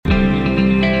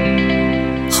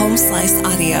Slice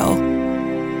Audio.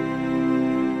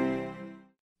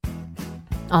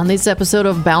 On this episode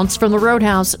of Bounce from the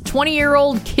Roadhouse,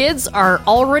 20-year-old kids are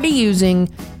already using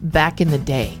back in the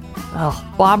day. Oh,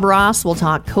 Bob Ross will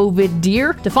talk COVID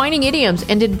deer, defining idioms,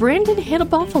 and did Brandon hit a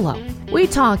buffalo? We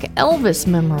talk Elvis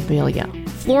memorabilia,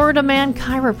 Florida man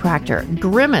chiropractor,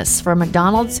 Grimace for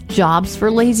McDonald's, jobs for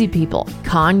lazy people,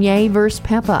 Kanye vs.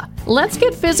 Peppa. Let's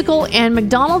get physical, and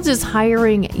McDonald's is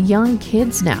hiring young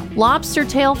kids now. Lobster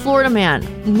tail Florida man,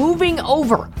 moving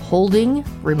over, holding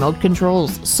remote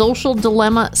controls, social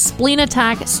dilemma, spleen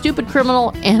attack, stupid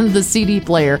criminal, and the CD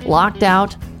player. Locked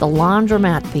out, the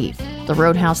laundromat thief, the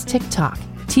Roadhouse TikTok,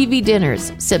 TV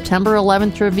dinners, September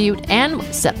 11th tribute, and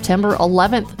September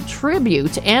 11th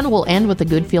tribute, and we'll end with a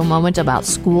good feel moment about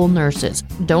school nurses.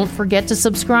 Don't forget to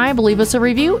subscribe, leave us a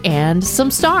review, and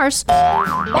some stars.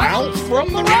 Bounce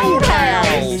from the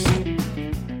Roadhouse!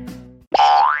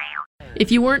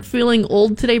 If you weren't feeling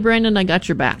old today, Brandon, I got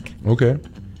your back. Okay.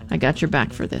 I got your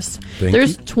back for this. Thank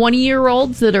There's you.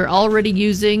 20-year-olds that are already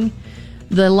using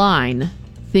the line,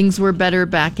 things were better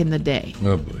back in the day.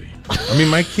 Oh, boy. I mean,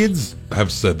 my kids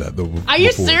have said that, though. Are you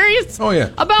before. serious? Oh, yeah.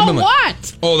 About I've been like,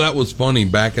 what? Oh, that was funny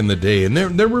back in the day. And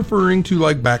they're referring to,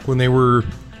 like, back when they were,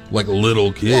 like,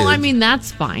 little kids. Well, I mean,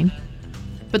 that's fine.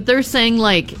 But they're saying,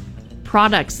 like,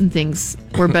 products and things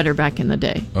were better back in the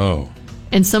day. Oh.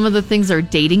 And some of the things are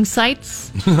dating sites.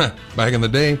 Back in the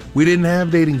day, we didn't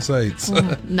have dating sites.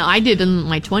 No, I did in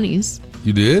my 20s.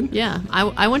 You did? Yeah,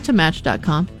 I went to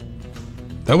Match.com.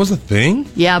 That was a thing?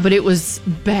 Yeah, but it was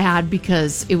bad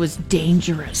because it was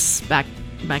dangerous back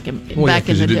in Well, back in yeah, the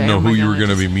because you day. didn't know Oh who my you were God, going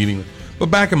to just- be meeting. But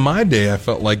back in my day, I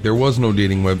felt like there was no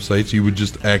dating websites. You would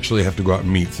just actually have to go out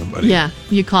and meet somebody. Yeah,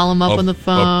 you call them up on the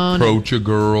phone. Approach a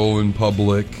girl in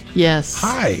public. Yes.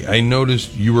 Hi, I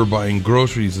noticed you were buying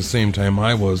groceries the same time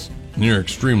I was. And you're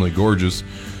extremely gorgeous.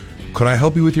 Could I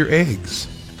help you with your eggs?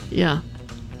 Yeah.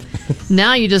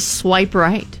 Now you just swipe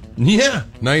right. Yeah.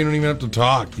 Now you don't even have to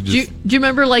talk. You Do you, just do you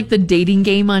remember like the dating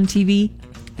game on TV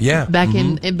yeah. back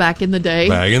in back in the day?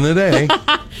 Back in the day.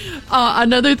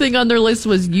 Another thing on their list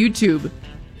was YouTube.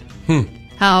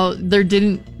 How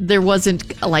there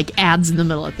wasn't like ads in the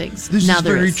middle of things. This now is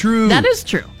there very true. That is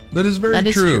true. That is very That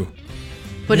is true.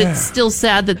 But Yeah. it's still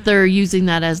sad that they're using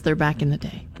that as their back in the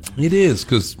day. It is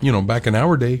because back in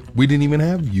our day, we didn't even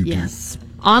have YouTube. Yes.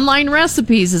 Online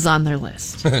recipes is on their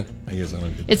list. I guess I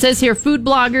don't get It says here food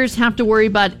bloggers have to worry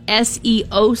about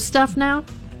SEO stuff now.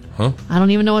 Huh? I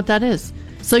don't even know what that is.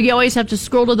 So you always have to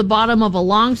scroll to the bottom of a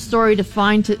long story to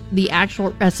find the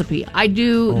actual recipe. I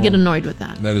do get annoyed with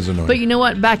that. That is annoying. But you know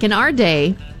what? Back in our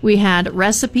day, we had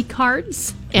recipe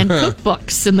cards and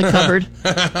cookbooks in the cupboard.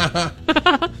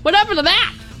 What happened to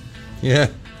that? Yeah.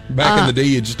 Back in the day,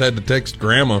 you just had to text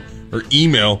grandma or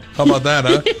email. How about that,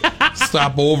 huh?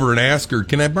 Stop over and ask her,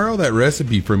 can I borrow that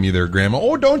recipe from you there, grandma?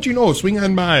 Oh, don't you know? Swing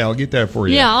on by. I'll get that for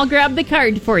you. Yeah, I'll grab the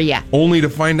card for you. Only to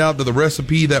find out that the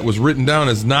recipe that was written down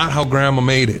is not how grandma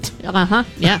made it. Uh-huh,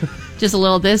 yeah. Just a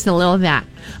little this and a little that.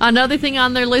 Another thing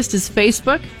on their list is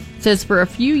Facebook. It says for a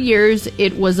few years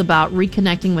it was about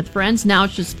reconnecting with friends. Now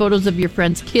it's just photos of your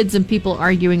friends' kids and people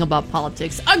arguing about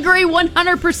politics. Agree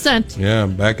 100%. Yeah,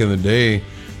 back in the day,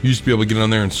 you used to be able to get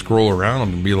on there and scroll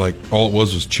around and be like, all it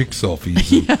was chick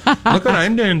selfies. And, look what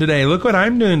I'm doing today. Look what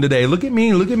I'm doing today. Look at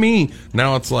me. Look at me.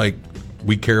 Now it's like,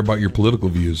 we care about your political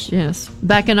views. Yes.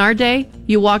 Back in our day,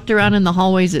 you walked around in the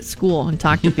hallways at school and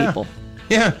talked to people.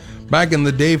 Yeah. Back in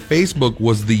the day, Facebook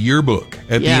was the yearbook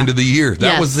at the Yeah. end of the year. That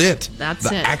Yes, was it. that's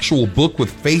the it. actual book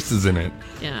with faces in it.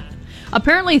 Yeah.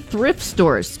 Apparently thrift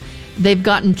stores, they've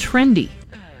gotten trendy.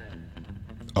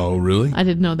 Oh, really? I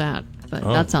didn't know that, but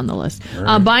Oh. that's on the list.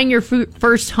 right. Buying your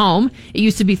first home. It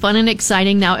used to be fun and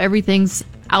exciting. Now everything's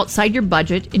outside your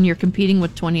budget and you're competing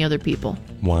with 20 other people.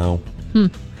 Wow.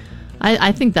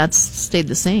 I think that's stayed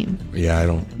the same. Yeah, I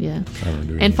don't. Yeah. I don't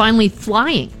do And anything. finally,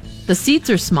 flying. The seats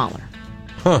are smaller.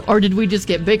 Huh. Or did we just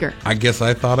get bigger? I guess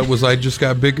I thought it was I just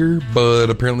got bigger, but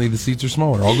apparently the seats are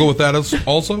smaller. I'll go with that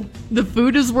also. The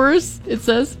food is worse, it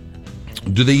says.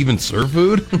 Do they even serve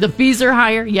food? The fees are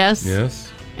higher, yes.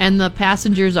 Yes. And the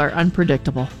passengers are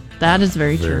unpredictable. That is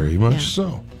very true. Very much Yeah.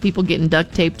 so. People getting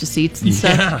duct taped to seats and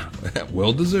stuff. Yeah.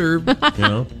 Well deserved.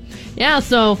 Yeah,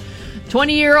 so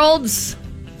 20-year-olds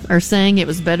are saying it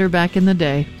was better back in the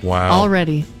day. Wow.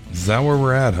 Already. Is that where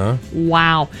we're at, huh?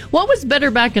 Wow. What was better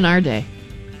back in our day?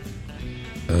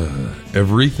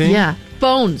 Everything? Yeah.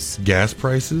 Phones. Gas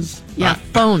prices? Yeah,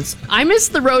 phones. I miss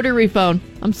the rotary phone.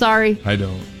 I'm sorry. I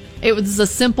don't. It was a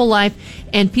simple life,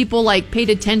 and people paid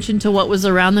attention to what was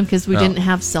around them because we Oh. didn't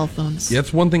have cell phones. Yeah,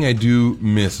 that's one thing I do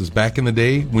miss is back in the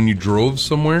day when you drove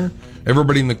somewhere,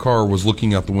 everybody in the car was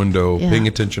looking out the window, Yeah. paying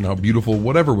attention how beautiful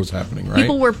whatever was happening, right?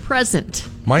 People were present.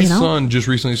 My you know? son just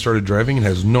recently started driving and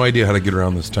has no idea how to get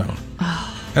around this town.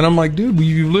 And I'm like, dude,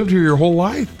 you've lived here your whole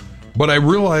life. But I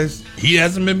realized he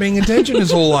hasn't been paying attention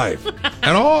his whole life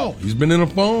at all. He's been in a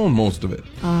phone most of it.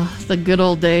 The good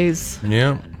old days.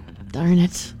 Yeah. Darn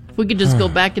it. If we could just go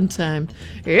back in time.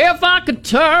 If I could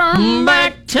turn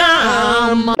back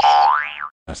time.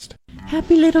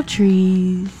 Happy little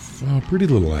trees. Oh, pretty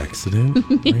little accident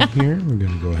right here. We're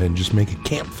going to go ahead and just make a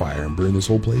campfire and burn this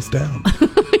whole place down.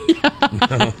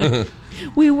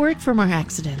 We work from our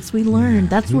accidents. We learn.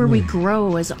 That's where we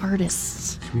grow as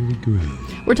artists. Really good.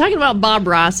 We're talking about Bob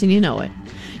Ross, and you know it.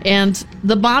 And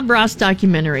the Bob Ross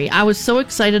documentary. I was so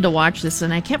excited to watch this,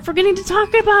 and I kept forgetting to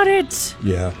talk about it.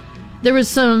 Yeah. There was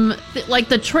some, like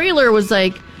the trailer was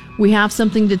like, we have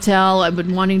something to tell. I've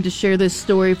been wanting to share this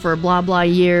story for blah, blah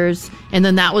years. And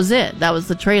then that was it. That was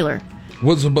the trailer.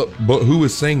 But who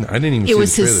was saying that? I didn't even see It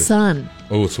was the trailer. his son.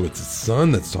 Oh, so it's his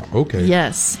son that's talking. Okay.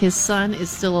 Yes, his son is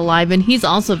still alive, and he's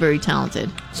also very talented.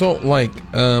 So, like,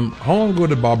 how long ago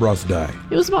did Bob Ross die?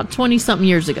 It was about 20-something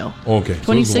years ago. Okay.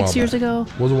 So it was a 26 while years back. ago.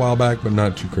 Was a while back, but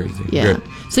not too crazy. Yeah. Good.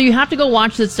 So you have to go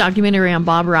watch this documentary on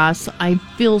Bob Ross. I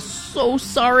feel so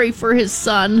sorry for his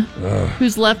son,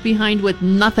 who's left behind with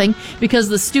nothing because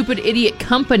the stupid idiot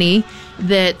company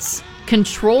that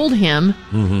controlled him,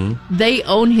 they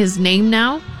own his name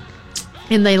now,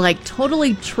 and they like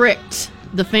totally tricked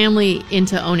the family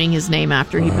into owning his name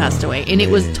after he passed away. And it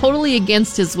was totally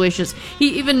against his wishes.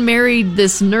 He even married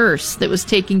this nurse that was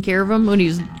taking care of him when he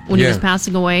was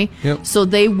passing away. Yep. So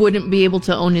they wouldn't be able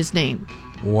to own his name.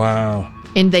 Wow.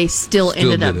 And they still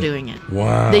ended up did it. doing it.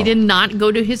 Wow. They did not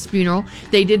go to his funeral.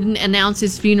 They didn't announce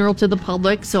his funeral to the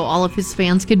public so all of his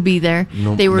fans could be there.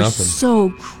 Nope, they were nothing. so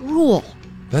cruel.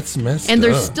 That's messed And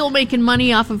they're up. still making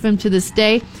money off of him to this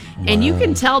day. And you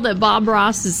can tell that Bob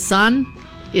Ross's son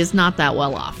is not that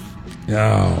well off.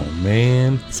 Oh,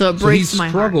 man. So it breaks he my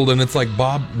heart. struggled, and it's like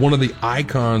Bob, one of the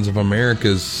icons of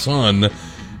America's son,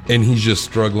 and he's just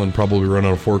struggling, probably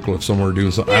running a forklift somewhere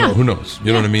doing something. I don't know. Who knows?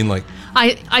 You know what I mean? Like,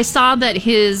 I saw that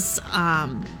his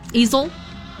easel,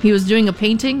 he was doing a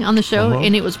painting on the show,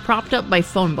 and it was propped up by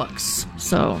phone books.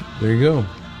 So there you go.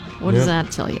 what does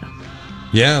that tell you?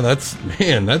 Yeah, that's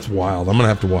wild. I'm going to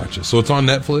have to watch it. So it's on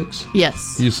Netflix,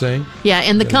 Yes. you saying? Yeah,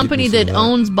 and the Gotta get company me some that of that.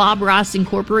 owns Bob Ross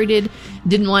Incorporated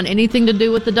didn't want anything to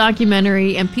do with the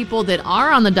documentary, and people that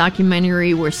are on the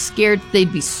documentary were scared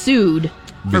they'd be sued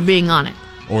for being on it.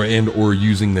 Or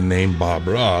using the name Bob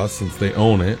Ross since they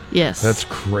own it. Yes. That's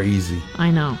crazy.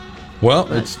 I know. Well,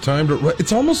 it's time to.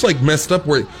 It's almost like messed up.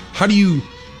 Where how do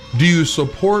you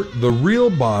support the real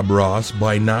Bob Ross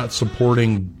by not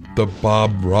supporting the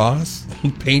Bob Ross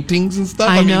paintings and stuff?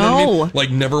 I You know what know. Like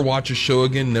never watch a show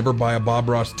again, never buy a Bob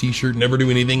Ross T-shirt, never do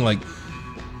anything. Like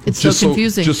It's so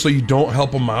confusing. just so you don't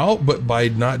help him out, but by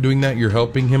not doing that, you're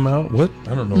helping him out. What?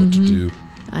 I don't know what to do.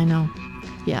 I know.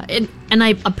 Yeah, and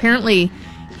I apparently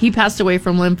he passed away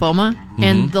from lymphoma,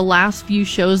 and the last few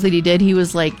shows that he did, he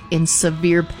was like in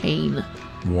severe pain,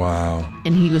 Wow.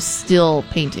 and he was still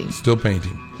painting. Still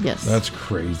painting. Yes. That's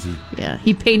crazy. Yeah,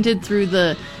 he painted through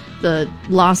the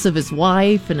loss of his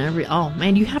wife and every. Oh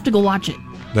man, you have to go watch it.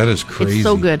 That is crazy. It's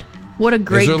so good. What a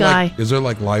great guy. Is there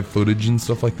like live footage and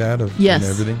stuff like that of Yes.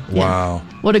 and everything? Yeah. Wow.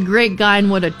 What a great guy,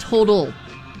 and what a total.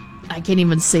 I can't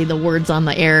even say the words on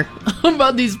the air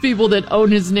about these people that own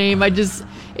his name. It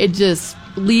just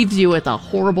leaves you with a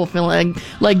horrible feeling.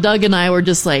 Like Doug and I were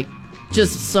just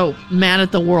so mad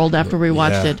at the world after we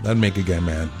watched Yeah, it. that'd make a guy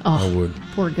mad. Oh, I would.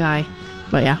 Poor guy.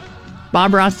 But yeah,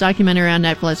 Bob Ross documentary on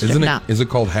Netflix. Check Isn't it it? out. Is it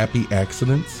called Happy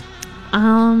Accidents?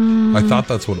 I thought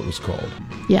that's what it was called.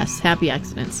 Yes, happy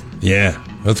accidents. Yeah,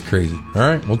 that's crazy. All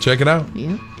right, we'll check it out.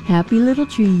 Yeah, happy little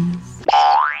trees.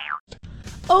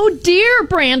 Oh dear,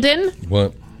 Brandon.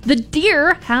 What? The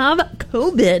deer have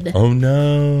COVID. Oh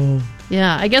no.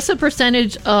 Yeah, I guess a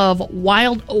percentage of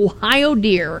wild Ohio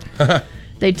deer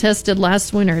they tested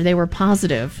last winter, they were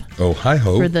positive Oh, hi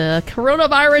ho. for the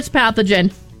coronavirus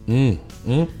pathogen.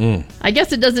 I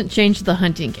guess it doesn't change the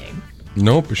hunting game.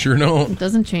 Nope, sure no. It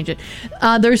doesn't change it.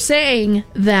 They're saying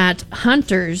that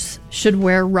hunters should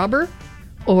wear rubber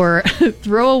or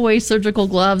throw away surgical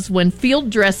gloves when field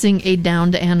dressing a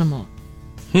downed animal.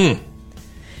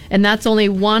 And that's only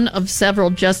one of several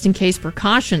just-in-case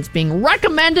precautions being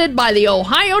recommended by the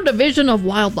Ohio Division of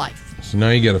Wildlife. So now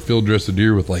you got to field dress a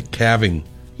deer with like calving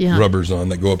Yeah. rubbers on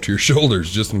that go up to your shoulders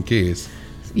just in case.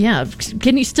 Yeah,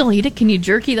 can you still eat it? Can you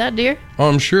jerky that deer? Oh,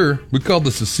 I'm sure. We call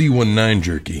this a C19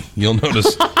 jerky. You'll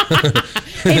notice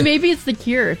Hey, maybe it's the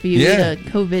cure if you Yeah. eat a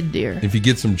COVID deer. if you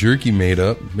get some jerky made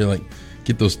up, be like,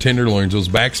 Get those tenderloins, those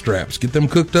back straps. Get them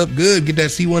cooked up good. Get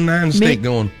that C19 steak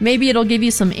going. Maybe it'll give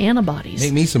you some antibodies.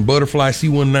 Make me some butterfly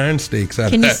C19 steaks out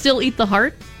of that. Can you still eat the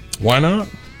heart? Why not?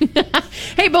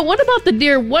 Hey, but what about the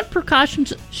deer? What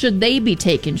precautions should they be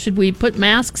taking? Should we put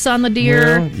masks on the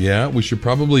deer? Well, yeah, we should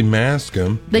probably mask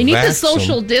them. They need the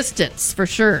social distance for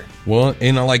sure. Well,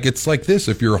 and it's like this.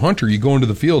 If you're a hunter, you go into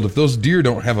the field. If those deer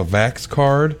don't have a vax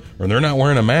card or they're not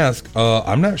wearing a mask,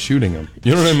 I'm not shooting them.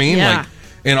 You know what I mean? Yeah.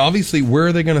 And obviously, where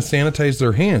are they going to sanitize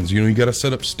their hands? You got to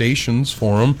set up stations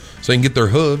for them so they can get their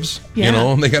hooves. Yeah.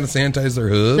 They got to sanitize their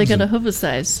hooves. They got to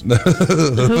hoovicize.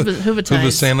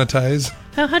 Hoovitize. Sanitize.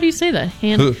 How do you say that?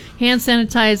 Hand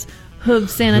sanitize,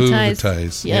 hoof sanitize.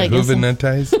 Hoovitize. Yeah, I guess so.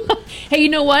 Hoovitize. Hey, you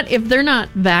know what? If they're not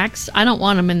vaxxed, I don't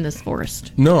want them in this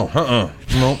forest. No,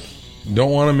 Nope.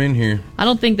 Don't want them in here. I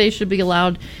don't think they should be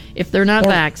allowed, if they're not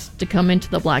vaxxed, to come into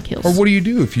the Black Hills. Or what do you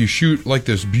do if you shoot like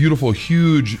this beautiful,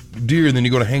 huge deer, and then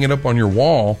you go to hang it up on your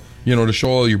wall, to show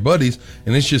all your buddies,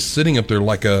 and it's just sitting up there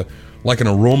like an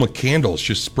aroma candle. It's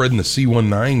just spreading the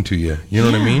C19 to you. You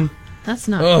know what I mean? That's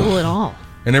not cool at all.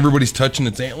 And everybody's touching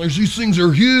its antlers. These things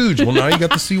are huge. Well, now you got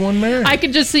the C19. I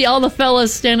could just see all the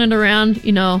fellas standing around,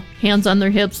 hands on their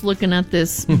hips, looking at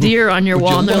this deer on your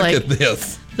wall, and they're like, at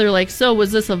this. They're like, so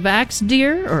was this a vax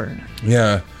deer or?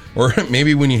 Yeah. Or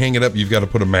maybe when you hang it up, you've got to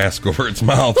put a mask over its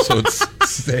mouth so it's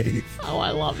safe. Oh,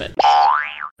 I love it.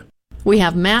 We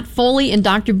have Matt Foley and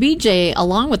Dr. BJ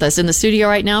along with us in the studio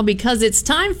right now because it's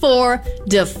time for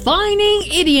Defining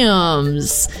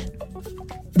Idioms.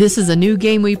 This is a new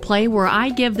game we play where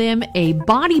I give them a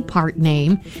body part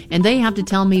name and they have to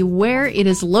tell me where it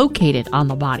is located on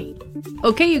the body.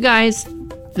 Okay, you guys,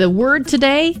 the word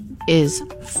today is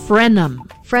frenum.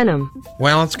 Frenum.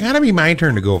 Well, it's got to be my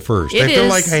turn to go first. I feel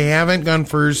like I haven't gone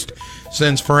first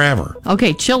since forever.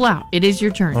 Okay, chill out. It is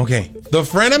your turn. Okay. The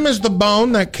frenum is the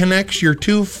bone that connects your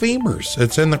two femurs.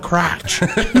 It's in the crotch.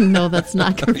 No, that's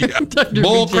not correct. Dr.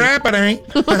 Bull BJ. crap, it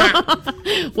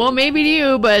ain't. Well, maybe to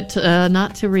you, but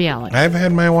not to reality. I've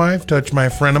had my wife touch my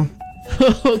frenum.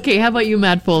 Okay, how about you,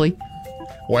 Matt Foley?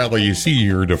 Well, you see,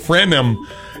 your frenum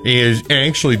is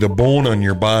actually the bone on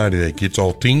your body that gets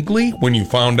all tingly when you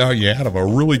found out you had a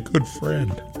really good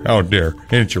friend out there,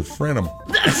 and it's your frenum.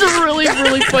 That's a really,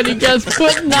 really funny guess,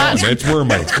 but not. No, that's where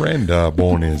my friend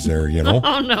bone is there,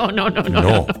 Oh,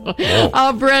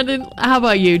 no. Brandon, how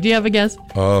about you? Do you have a guess?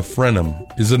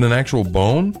 Frenum. Is it an actual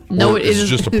bone? No, or it is is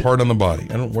just a part on the body.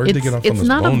 Where'd they get off on this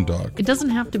bone dog? It doesn't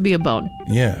have to be a bone.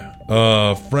 Yeah.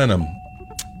 Frenum.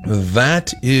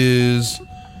 That is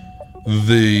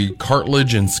the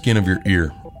cartilage and skin of your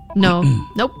ear. No.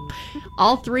 Nope.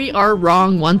 All three are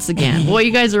wrong once again. Boy,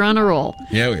 you guys are on a roll.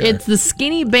 Yeah, we are. It's the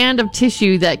skinny band of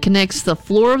tissue that connects the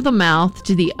floor of the mouth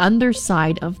to the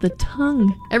underside of the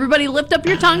tongue. Everybody lift up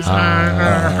your tongues.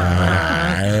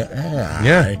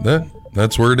 Yeah,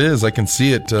 that's where it is. I can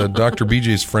see it. Dr.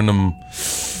 BJ's frenum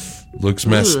looks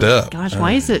messed up. Gosh,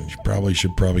 why is it? You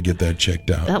should probably get that checked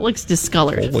out. That looks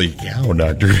discolored. Holy cow,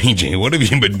 Dr. BJ, what have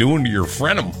you been doing to your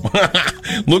frenum?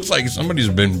 Looks like somebody's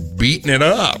been beating it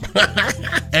up.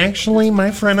 Actually, my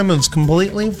frenum is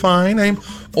completely fine. I'm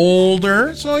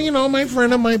older, so, my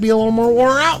frenum might be a little more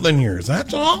wore out than yours.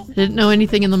 That's all. Didn't know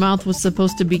anything in the mouth was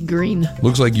supposed to be green.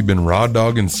 Looks like you've been raw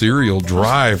dogging cereal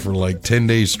dry for like 10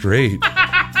 days straight.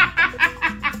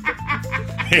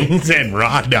 He said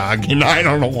raw dog, and I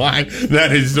don't know why.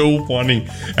 That is so funny.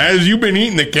 As you've been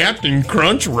eating the Captain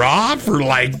Crunch raw for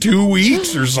like 2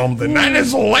 weeks or something. That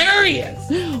is hilarious.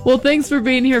 Well, thanks for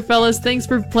being here, fellas. Thanks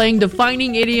for playing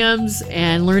Defining Idioms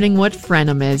and learning what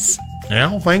frenum is.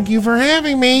 Well, thank you for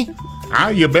having me. Oh,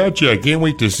 you betcha. I can't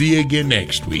wait to see you again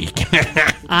next week.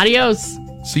 Adios.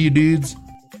 See you, dudes.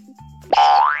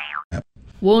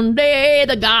 One day,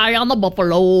 the guy on the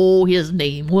buffalo, his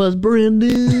name was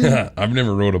Brendan. I've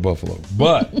never rode a buffalo,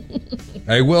 but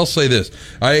I will say this.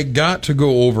 I got to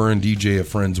go over and DJ a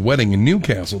friend's wedding in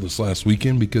Newcastle this last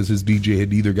weekend because his DJ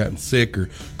had either gotten sick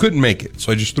or couldn't make it.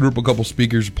 So I just threw up a couple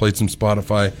speakers, played some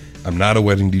Spotify. I'm not a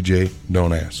wedding DJ.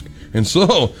 Don't ask. And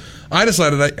so I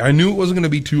decided I knew it wasn't going to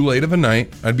be too late of a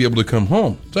night. I'd be able to come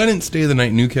home. So I didn't stay the night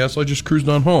in Newcastle. I just cruised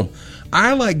on home.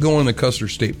 I like going the Custer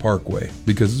State Parkway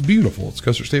because it's beautiful. It's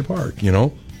Custer State Park,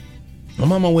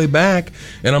 I'm on my way back,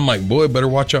 and I'm like, boy, better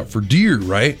watch out for deer,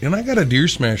 right? And I got a deer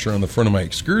smasher on the front of my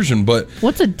Excursion, but...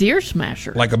 What's a deer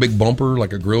smasher? Like a big bumper,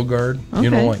 like a grill guard.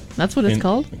 Okay. That's what it's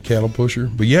called? A cattle pusher.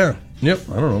 But yeah, yep,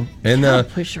 I don't know. And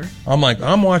cattle pusher.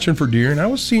 I'm watching for deer, and I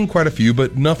was seeing quite a few,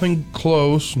 but nothing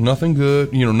close, nothing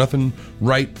good, nothing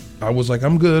right. I was like,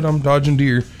 I'm good, I'm dodging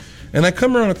deer. And I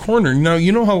come around a corner. Now,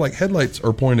 you know how like headlights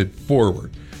are pointed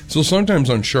forward. So sometimes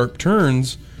on sharp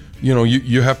turns, you know,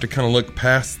 you have to kind of look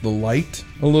past the light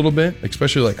a little bit,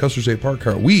 especially like Custer State Park,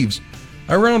 how it weaves.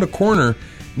 I round a corner.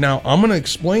 Now, I'm going to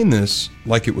explain this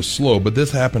like it was slow, but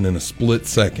this happened in a split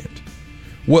second.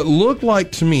 What looked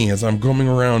like to me as I'm coming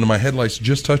around and my headlights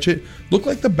just touch it, looked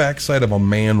like the backside of a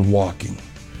man walking,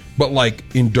 but like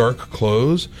in dark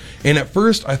clothes. And at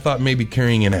first I thought maybe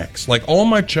carrying an axe. Like all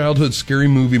my childhood scary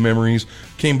movie memories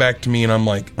came back to me, and I'm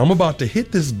like, I'm about to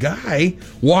hit this guy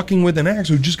walking with an axe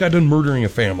who just got done murdering a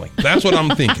family. That's what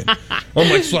I'm thinking.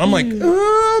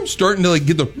 I'm starting to like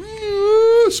get the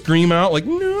scream out like,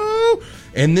 no.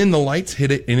 And then the lights hit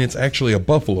it, and it's actually a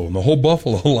buffalo, and the whole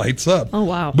buffalo lights up. Oh,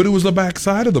 wow. But it was the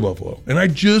backside of the buffalo, and I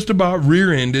just about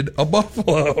rear-ended a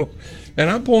buffalo. And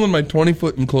I'm pulling my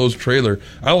 20-foot enclosed trailer.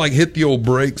 I like hit the old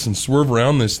brakes and swerve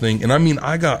around this thing, and I mean,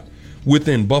 I got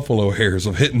within buffalo hairs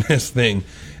of hitting this thing.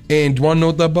 And do you want to know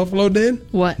what that buffalo did?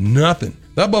 What? Nothing.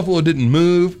 That buffalo didn't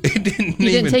move. It didn't You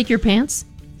didn't take your pants?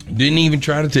 Didn't even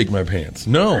try to take my pants.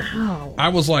 No. Wow. I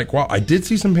was like, wow, I did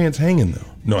see some pants hanging though.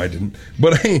 No, I didn't.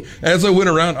 But hey, as I went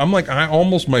around, I'm like,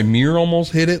 my mirror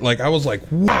almost hit it. Like I was like,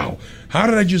 wow, how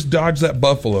did I just dodge that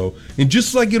buffalo? And just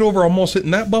as I get over almost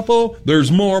hitting that buffalo,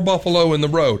 there's more buffalo in the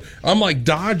road. I'm like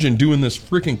dodging, doing this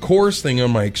freaking course thing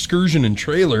on my excursion and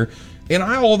trailer. And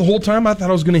the whole time I thought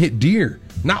I was going to hit deer,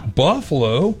 not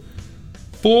buffalo.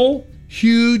 Full,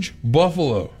 huge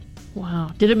buffalo.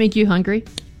 Wow. Did it make you hungry?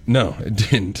 No, it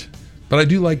didn't. But I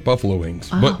do like buffalo wings.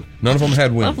 But none of them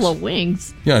had wings. Buffalo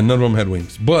wings? Yeah, none of them had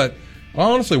wings. But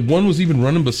honestly, one was even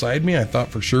running beside me. I thought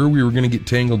for sure we were going to get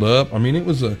tangled up. I mean,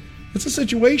 it's a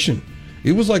situation.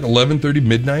 It was like 11:30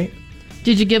 midnight.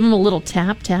 Did you give him a little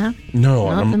tap? No,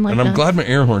 Nothing like I'm that? glad my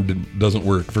air horn doesn't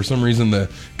work. For some reason, the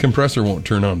compressor won't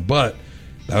turn on. But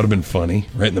that would have been funny,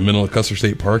 right in the middle of Custer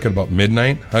State Park at about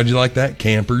midnight. How'd you like that?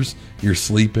 Campers, you're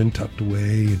sleeping, tucked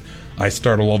away. And I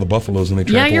startle all the buffaloes and they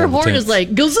trample Yeah, your all the horn tents. is like,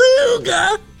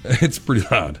 gazooga! It's pretty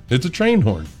loud. It's a train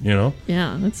horn, you know?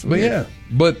 Yeah, that's But weird. yeah,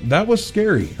 but that was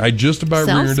scary. I just about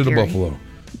Sounds rear-ended a scary. buffalo.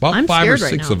 About I'm 5 or scared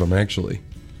right 6 now. of them, actually.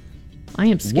 I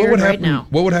am scared right now.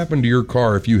 What would happen to your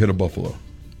car if you hit a buffalo?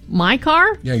 My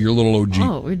car? Yeah, your little old Jeep.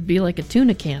 Oh, it'd be like a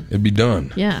tuna can. It'd be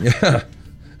done. Yeah. Yeah.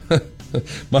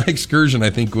 My excursion, I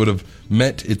think, would have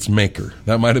met its maker.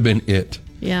 That might have been it.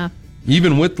 Yeah.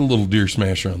 Even with the little deer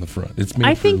smasher on the front. It's made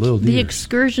I for think little the deer.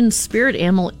 excursion spirit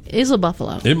animal is a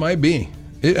buffalo. It might be.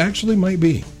 It actually might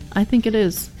be. I think it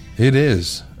is. It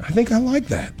is. I think I like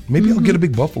that. Maybe I'll get a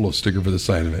big buffalo sticker for the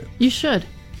side of it. You should.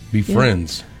 Be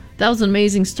friends. That was an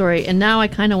amazing story. And now I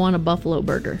kind of want a buffalo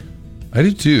burger. I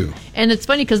do too. And it's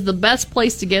funny because the best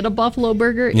place to get a buffalo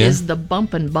burger Yeah. is the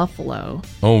Bumpin' Buffalo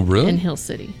Oh, really? in Hill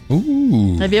City.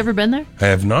 Ooh. Have you ever been there? I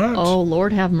have not. Oh,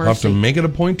 Lord have I'll have to mercy. make it a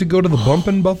point to go to the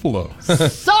Bumpin' Buffalo.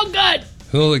 So good!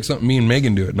 Feels like something me and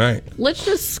Megan do at night. Let's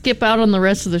just skip out on the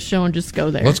rest of the show and just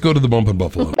go there. Let's go to the Bumpin'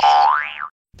 Buffalo.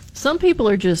 Some people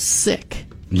are just sick.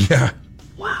 Yeah.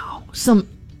 Wow. Some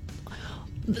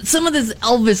of this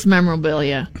Elvis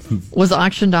memorabilia was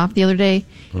auctioned off the other day,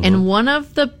 and one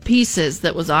of the pieces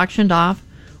that was auctioned off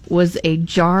was a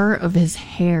jar of his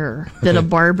hair that a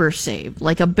barber saved,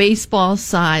 like a baseball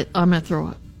size. I'm gonna throw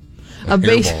up a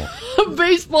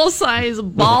baseball size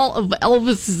ball of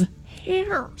Elvis's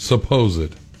hair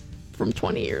Supposed. from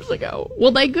 20 years ago.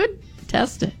 Well, they could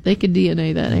test it. They could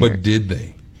DNA that hair. But did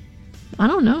they? I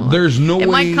don't know. There's no It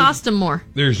way. might cost him more.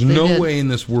 There's They no did. way in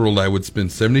this world I would spend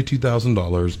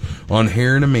 $72,000 on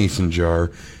hair in a mason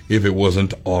jar if it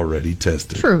wasn't already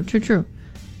tested. True.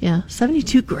 Yeah,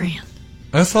 72 grand.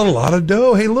 That's a lot of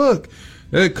dough. Hey, look.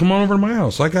 Hey, come on over to my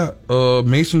house. I got a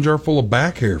mason jar full of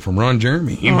back hair from Ron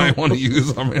Jeremy. You might want to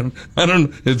use. I mean, I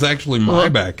don't. It's actually my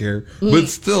back hair, but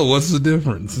still, what's the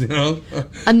difference? You know.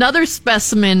 Another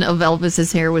specimen of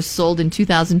Elvis's hair was sold in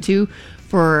 2002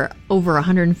 for over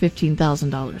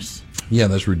 $115,000. Yeah,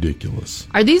 that's ridiculous.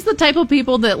 Are these the type of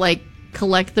people that like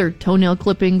collect their toenail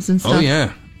clippings and stuff?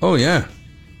 Oh yeah.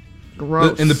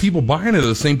 Gross. And the people buying it are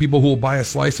the same people who will buy a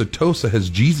slice of toast that has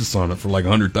Jesus on it for like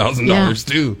 $100,000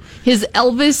 too. His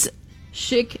Elvis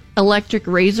Schick electric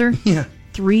razor, Yeah.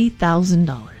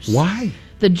 $3,000. Why?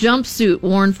 The jumpsuit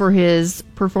worn for his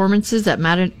performances at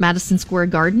Madison Square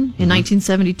Garden in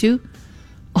 1972.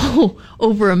 Oh,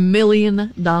 over $1 million.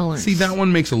 See, that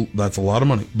one that's a lot of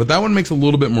money, but that one makes a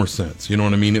little bit more sense. You know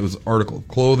what I mean? It was article of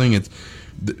clothing.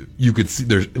 You could see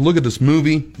look at this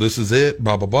movie. This is it.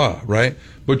 Blah blah blah. Right?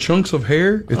 But chunks of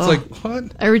hair. It's like what?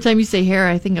 Every time you say hair,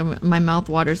 I think my mouth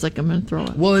waters like I'm going to throw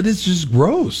up. Well, it is just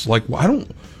gross. Like I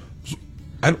don't.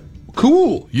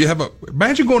 cool.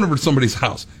 Imagine going over to somebody's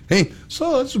house. Hey,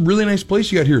 so that's a really nice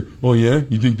place you got here. Oh yeah,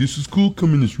 you think this is cool?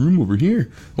 Come in this room over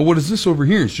here. Well, what is this over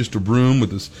here? It's just a room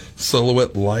with this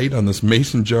silhouette light on this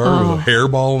mason jar with a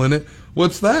hairball in it.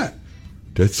 What's that?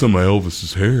 That's some of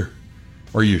Elvis's hair.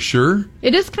 Are you sure?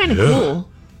 It is kind of cool,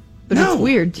 but No, it's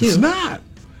weird too. It's not.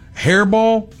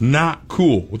 Hairball, not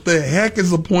cool. What the heck is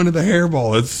the point of the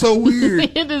hairball? It's so weird.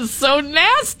 It is so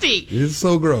nasty. It's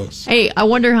so gross. Hey, I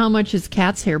wonder how much his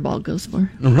cat's hairball goes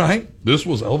for. Right? This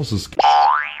was Elvis's.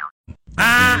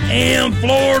 I am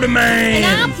Florida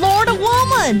man. I'm Florida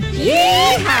woman.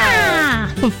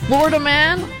 Yeah. Florida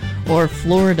man or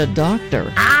Florida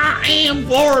doctor? I am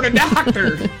Florida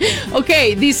doctor.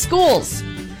 Okay, these schools.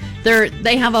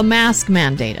 They have a mask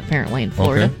mandate apparently in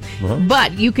Florida, Okay. Uh-huh.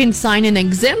 but you can sign an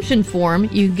exemption form.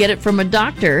 You can get it from a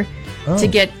doctor to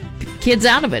get kids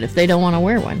out of it if they don't want to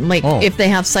wear one. Like if they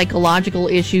have psychological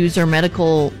issues or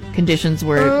medical conditions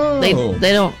where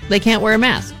they can't wear a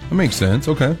mask. That makes sense.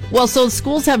 Okay. Well, so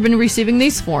schools have been receiving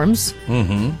these forms,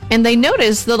 and they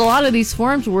noticed that a lot of these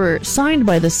forms were signed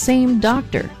by the same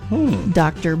doctor,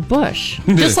 Dr. Bush,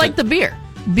 just like the beer,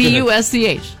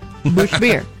 B-U-S-C-H, Bush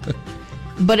beer.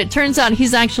 But it turns out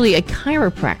he's actually a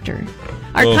chiropractor.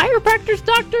 Are chiropractors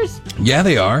doctors? Yeah,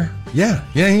 they are. Yeah.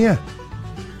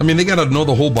 I mean, they got to know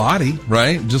the whole body,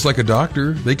 right? Just like a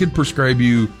doctor. They could prescribe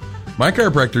you. My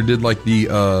chiropractor did like the,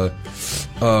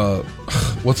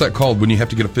 what's that called when you have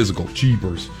to get a physical?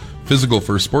 Jeepers. Physical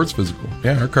for a sports physical.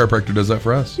 Yeah, our chiropractor does that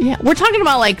for us. Yeah, we're talking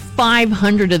about like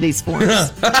 500 of these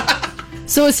forms.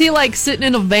 So is he like sitting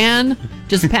in a van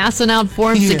just passing out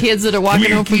forms to kids that are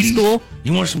walking home from school?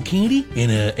 You want some candy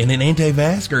and an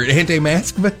anti-mask or an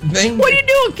anti-mask thing? What are you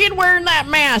doing, kid, wearing that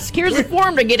mask? Here's a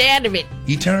form to get out of it.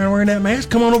 You tired of wearing that mask?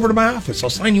 Come on over to my office.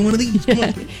 I'll sign you one of these. Come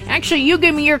on. Actually, you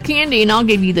give me your candy and I'll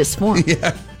give you this form.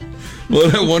 Yeah.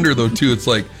 Well, I wonder, though, too, it's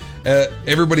like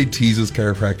everybody teases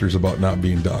chiropractors about not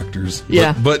being doctors.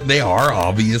 Yeah. But they are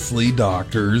obviously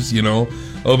doctors,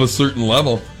 of a certain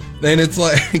level. And it's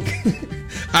like,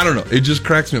 I don't know. It just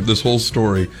cracks me up, this whole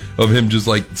story of him just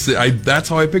like, that's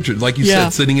how I picture it. Like you said,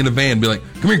 sitting in a van, be like,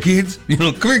 come here, kids.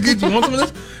 Come here, kids. You want some of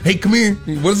this? Hey, come here.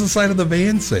 What does the sign of the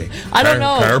van say? I don't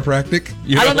know. Chiropractic?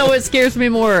 I don't know what scares me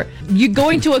more. You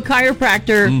going to a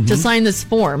chiropractor to sign this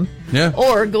form. Yeah.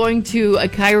 Or going to a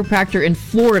chiropractor in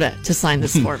Florida to sign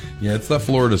this form. Yeah, it's that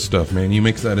Florida stuff, man. You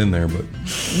mix that in there, but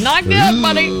Not good,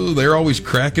 buddy. They're always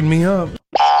cracking me up.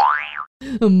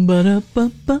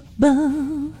 Ba-da-ba-ba-ba.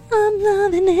 I'm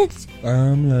loving it.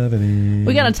 I'm loving it.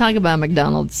 We got to talk about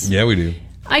McDonald's. Yeah, we do.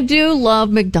 I do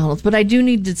love McDonald's, but I do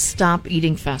need to stop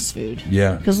eating fast food.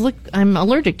 Yeah. Because look, I'm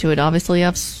allergic to it. Obviously,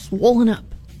 I've swollen up.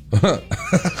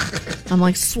 I'm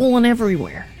like swollen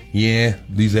everywhere. Yeah,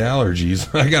 these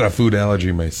allergies. I got a food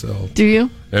allergy myself. Do you?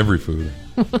 Every food.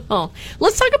 Oh,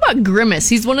 let's talk about Grimace.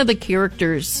 He's one of the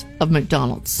characters of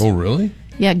McDonald's. Oh, really?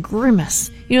 Yeah, Grimace.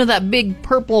 You know that big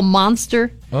purple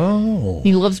monster? Oh.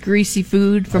 He loves greasy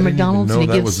food from McDonald's. I didn't even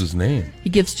know and that was his name. He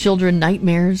gives children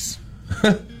nightmares.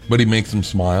 But he makes them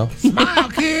smile. Smile,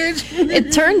 kids!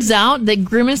 It turns out that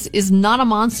Grimace is not a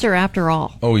monster after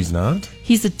all. Oh, he's not?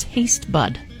 He's a taste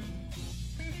bud.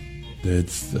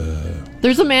 It's,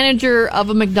 There's a manager of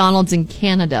a McDonald's in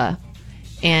Canada,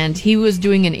 and he was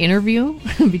doing an interview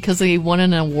because he won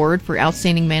an award for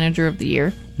Outstanding Manager of the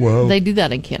Year. Whoa. They do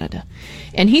that in Canada.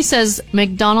 And he says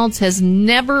McDonald's has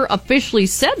never officially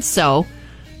said so,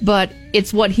 but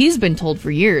it's what he's been told for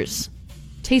years.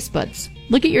 Taste buds.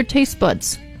 Look at your taste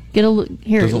buds. Get a look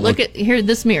here. Here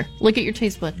this mirror. Look at your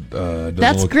taste bud.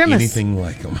 That's look Grimace. anything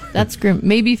like him. That's Grimace.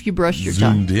 Maybe if you brushed your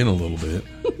tongue. Zoomed in a little bit.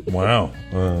 Wow.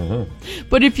 Uh-huh.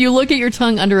 But if you look at your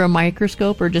tongue under a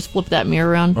microscope or just flip that mirror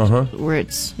around where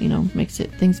it's, makes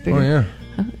things bigger.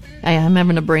 Oh, yeah. I'm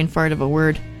having a brain fart of a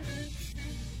word.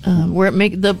 Where it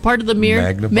make the part of the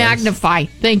mirror magnify.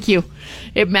 Thank you.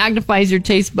 It magnifies your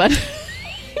taste bud. You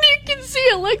can see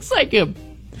it looks like him.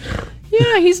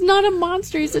 Yeah, he's not a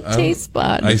monster. He's a taste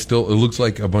bud. It looks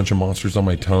like a bunch of monsters on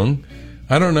my tongue.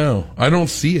 I don't know. I don't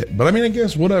see it. But I mean, I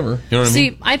guess whatever. You know what I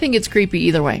mean? I think it's creepy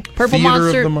either way. Purple Theater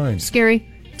monster, of the mind. scary.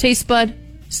 Taste bud,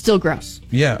 still gross.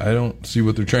 Yeah, I don't see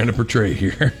what they're trying to portray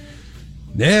here.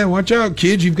 Yeah, watch out,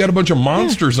 kids. You've got a bunch of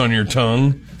monsters on your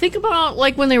tongue. Think about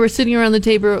like when they were sitting around the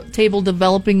table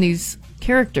developing these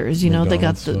characters. They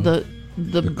got the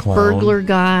burglar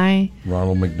guy,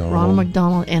 Ronald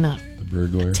McDonald, and a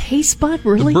burglar. Taste bud,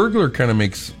 really? The burglar kind of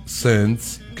makes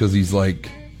sense because he's like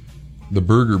the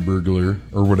burglar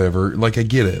or whatever. Like, I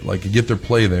get it. Like, I get their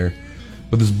play there.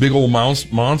 But this big old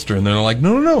monster, and they're like,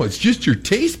 no, it's just your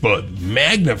taste bud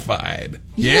magnified.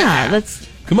 Yeah, that's...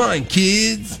 Come on,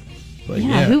 kids. Like,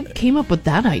 who came up with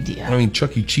that idea? I mean,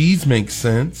 Chuck E. Cheese makes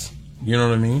sense. You know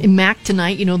what I mean? And Mac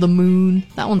Tonight, the moon.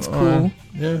 That one's cool.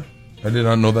 Yeah. I did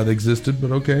not know that existed,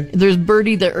 but okay. There's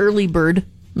Birdie the early bird,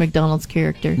 McDonald's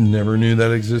character. Never knew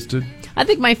that existed. I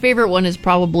think my favorite one is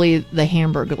probably the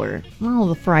Hamburglar. Oh,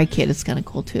 the Fry Kid is kind of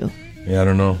cool too. Yeah, I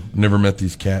don't know. Never met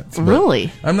these cats.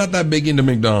 Really? I'm not that big into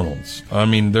McDonald's. I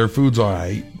mean, their food's all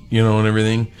right, and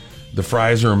everything. The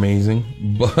fries are amazing,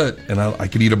 and I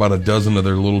could eat about a dozen of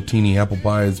their little teeny apple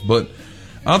pies. But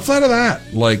outside of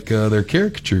that, like their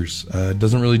caricatures,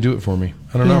 doesn't really do it for me.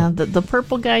 I don't know. Yeah, the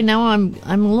purple guy. Now I'm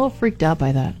a little freaked out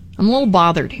by that. I'm a little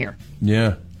bothered here.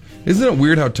 Yeah, isn't it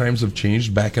weird how times have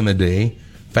changed? Back in the day,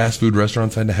 fast food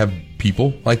restaurants had to have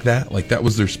people like that. Like that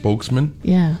was their spokesman.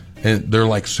 Yeah. And they're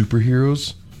like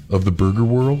superheroes of the burger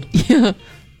world. Yeah,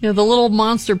 the little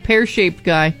monster pear-shaped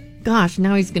guy. Gosh,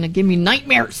 now he's going to give me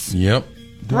nightmares. Yep.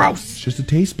 Gross. It's just a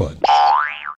taste bud.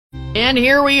 And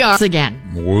here we are again.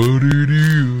 What did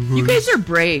You guys are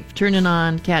brave turning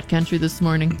on Cat Country this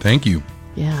morning. Thank you.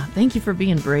 Yeah, thank you for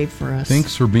being brave for us.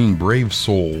 Thanks for being brave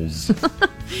souls.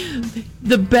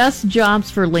 The best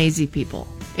jobs for lazy people.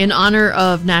 In honor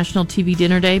of National TV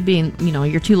Dinner Day, being,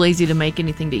 you're too lazy to make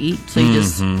anything to eat, so you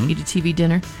just eat a TV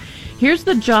dinner. Here's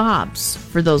the jobs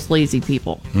for those lazy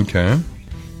people. Okay.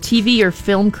 TV or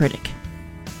film critic.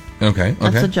 Okay.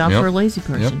 That's a job for a lazy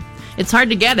person. Yep. It's hard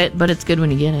to get it, but it's good when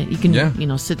you get it. You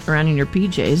can, sit around in your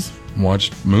PJs.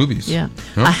 Watch movies. Yeah.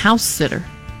 Yep. A house sitter.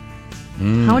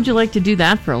 How would you like to do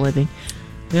that for a living?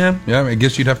 Yeah. I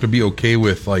guess you'd have to be okay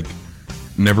with, like,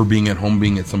 never being at home,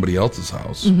 being at somebody else's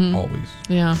house. Always.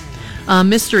 Yeah.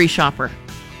 Mystery shopper.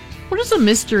 What does a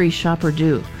mystery shopper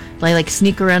do? Like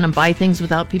sneak around and buy things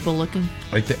without people looking?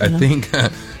 I think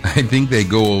they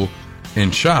go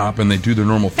and shop and they do their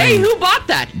normal thing. Hey, who bought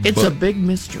that? It's a big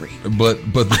mystery. But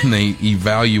then they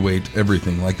evaluate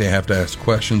everything. Like they have to ask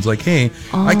questions like, hey,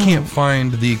 I can't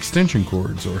find the extension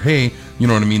cords. Or, hey, you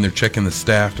know what I mean? They're checking the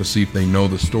staff to see if they know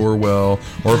the store well.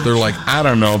 Or if they're like, I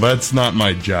don't know, that's not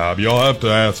my job. You'll have to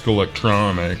ask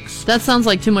electronics. That sounds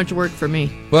like too much work for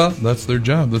me. Well, that's their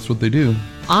job. That's what they do.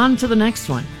 On to the next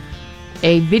one.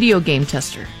 A video game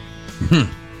tester.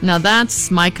 Now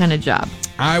that's my kind of job.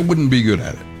 I wouldn't be good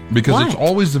at it. Because Why? It's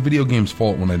always the video game's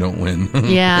fault when I don't win.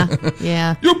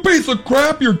 Yeah. You piece of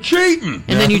crap, you're cheating!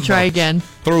 And then you try again.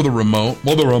 Throw the remote.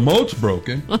 Well, the remote's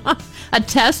broken. A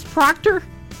test proctor?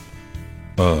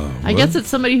 I guess it's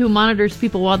somebody who monitors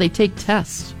people while they take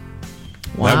tests.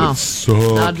 Wow. That would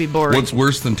suck. That'd be boring. What's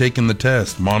worse than taking the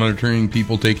test? Monitoring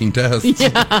people taking tests.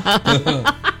 Yeah.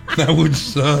 That would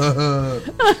suck.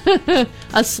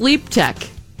 A sleep tech.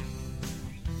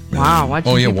 Wow,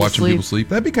 watching people sleep.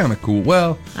 That'd be kind of cool.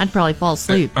 Well, I'd probably fall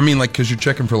asleep. I mean, like, because you're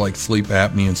checking for, like, sleep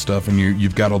apnea and stuff, and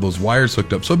you've got all those wires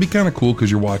hooked up. So it'd be kind of cool because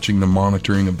you're watching the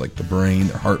monitoring of, like, the brain,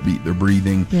 their heartbeat, their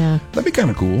breathing. Yeah. That'd be kind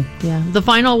of cool. Yeah. The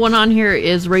final one on here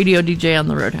is radio DJ on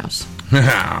the Roadhouse.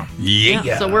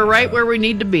 Yeah. So we're right where we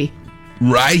need to be.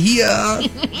 Right here.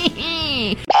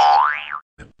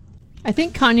 I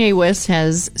think Kanye West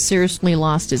has seriously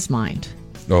lost his mind.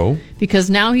 Oh? Because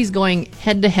now he's going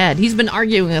head-to-head. He's been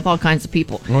arguing with all kinds of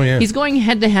people. Oh, yeah. He's going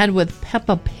head-to-head with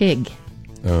Peppa Pig.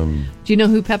 Do you know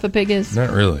who Peppa Pig is? Not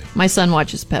really. My son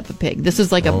watches Peppa Pig. This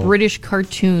is like a British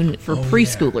cartoon for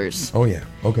preschoolers. Yeah. Oh, yeah.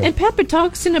 Okay. And Peppa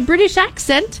talks in a British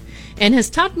accent and has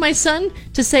taught my son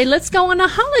to say, let's go on a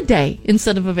holiday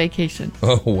instead of a vacation.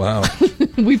 Oh, wow.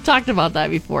 We've talked about that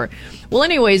before. Well,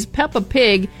 anyways, Peppa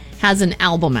Pig has an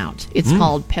album out. It's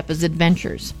called Peppa's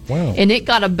Adventures. Wow. And it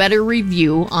got a better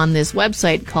review on this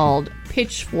website called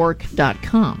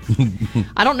pitchfork.com.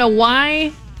 I don't know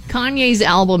why Kanye's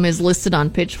album is listed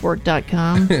on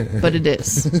pitchfork.com, but it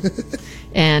is.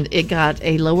 And it got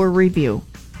a lower review.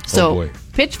 So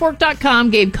pitchfork.com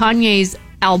gave Kanye's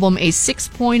album a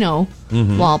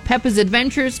 6.0, while Peppa's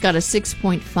Adventures got a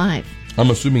 6.5. I'm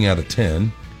assuming out of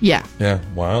 10. Yeah. Yeah,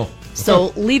 wow.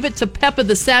 So leave it to Peppa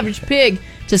the Savage Pig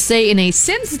to say in a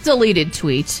since-deleted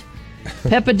tweet,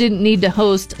 Peppa didn't need to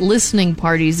host listening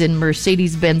parties in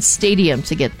Mercedes-Benz Stadium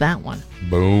to get that one.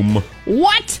 Boom.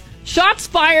 What? Shots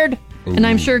fired! Ooh. And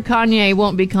I'm sure Kanye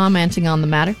won't be commenting on the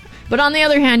matter. But on the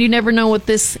other hand, you never know what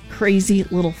this crazy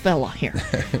little fella here.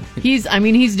 He's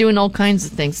doing all kinds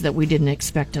of things that we didn't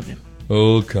expect of him.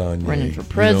 Oh, Kanye. Running for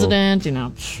president,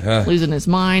 losing his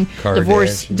mind.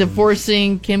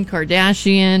 Divorcing Kim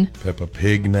Kardashian. Peppa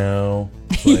Pig now.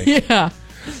 Like, yeah.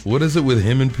 What is it with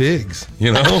him and pigs,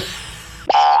 you know?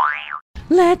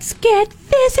 Let's get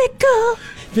physical.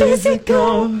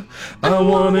 Physical. I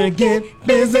want to get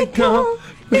physical.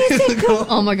 Physical.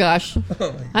 Oh, my gosh.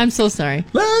 I'm so sorry.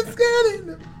 Let's get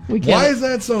it. Why is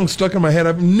that song stuck in my head?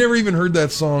 I've never even heard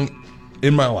that song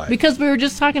in my life. Because we were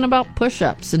just talking about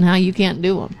push-ups and how you can't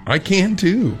do them. I can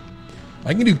too.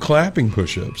 I can do clapping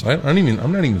push-ups. I'm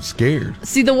not even scared.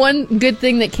 See, the one good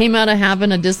thing that came out of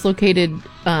having a dislocated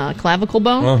clavicle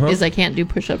bone is I can't do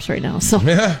push-ups right now. So,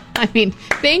 Yeah. I mean,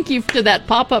 thank you to that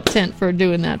pop-up tent for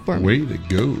doing that for me. Way to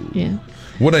go. Yeah.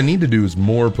 What I need to do is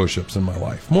more push-ups in my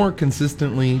life. More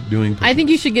consistently doing push-ups. I think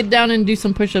you should get down and do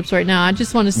some push-ups right now. I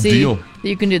just want to see Deal. that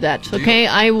you can do that. Okay,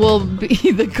 I will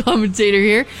be the commentator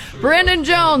here. Brandon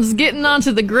Jones getting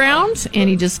onto the ground, and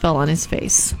he just fell on his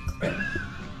face.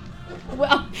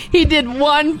 Well, he did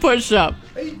one push-up.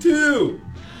 Hey, 2.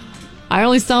 I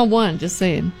only saw one, just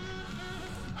saying.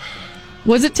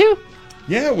 Was it 2?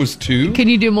 Yeah, it was 2. Can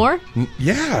you do more?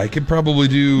 Yeah, I could probably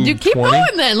do You keep 20.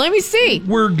 going then. Let me see.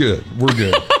 We're good.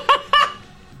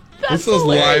 This is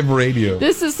hilarious. live radio.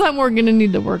 This is something we're going to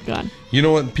need to work on. You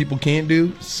know what people can't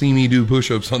do? See me do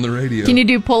push-ups on the radio. Can you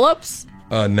do pull-ups?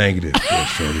 Negative. Yes,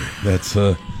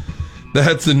 Shorty.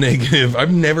 That's a negative.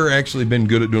 I've never actually been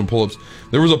good at doing pull-ups.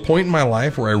 There was a point in my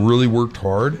life where I really worked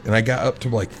hard, and I got up to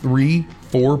like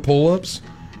 3-4 pull-ups,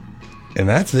 and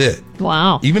that's it.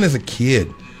 Wow. Even as a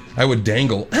kid, I would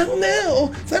dangle. Oh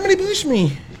no! Somebody push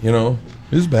me. You know,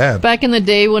 it was bad. Back in the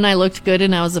day when I looked good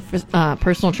and I was a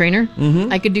personal trainer,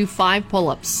 I could do 5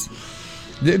 pull-ups.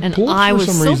 And Pull-ups, I for was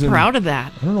some so reason, proud of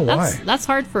that. I don't know why. That's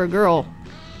hard for a girl.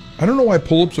 I don't know why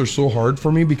pull-ups are so hard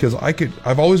for me, because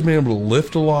I've always been able to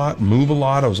lift a lot, move a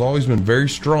lot. I've always been very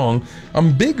strong.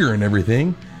 I'm bigger and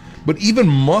everything, but even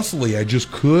muscly, I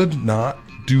just could not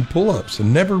do pull-ups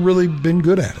and never really been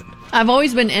good at it. I've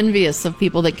always been envious of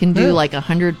people that can do Yeah. like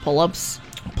 100 pull-ups.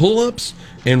 Pull-ups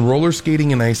and roller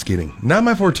skating and ice skating, not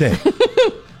my forte.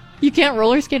 You can't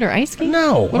roller skate or ice skate?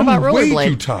 No, What about I'm way too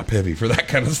rollerblade? top heavy for that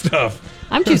kind of stuff.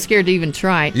 I'm too scared to even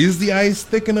try. Is the ice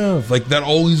thick enough? Like, that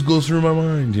always goes through my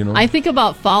mind, you know? I think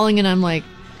about falling and I'm like,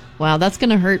 wow, that's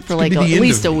going to hurt for like Could be at the end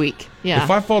least of a me. week. Yeah.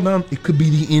 If I fall down, it could be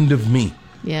the end of me.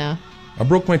 Yeah. I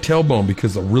broke my tailbone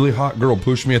because a really hot girl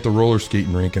pushed me at the roller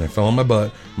skating rink, and I fell on my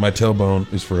butt. My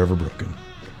tailbone is forever broken.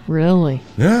 Really?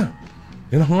 Yeah.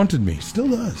 It haunted me. Still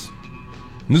does.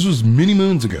 And this was many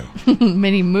moons ago.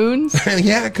 Many moons?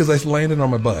 Yeah, because I landed on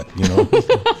my butt, you know?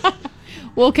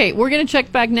 Well, okay, we're going to check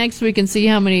back next week and see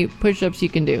how many push-ups you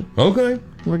can do. Okay.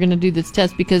 We're going to do this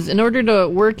test because in order to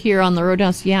work here on the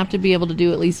Roadhouse, you have to be able to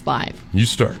do at least 5. You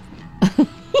start.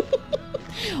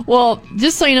 Well,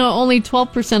 just so you know, only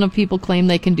 12% of people claim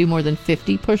they can do more than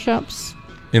 50 push-ups.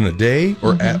 In a day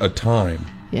or at a time?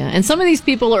 Yeah, and some of these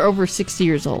people are over 60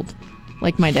 years old,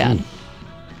 like my dad.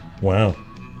 Wow.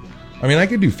 I mean, I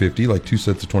could do 50, like 2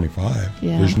 sets of 25.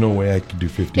 Yeah. There's no way I could do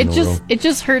 50 in a row. It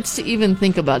just hurts to even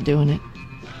think about doing it.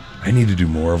 I need to do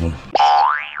more of them.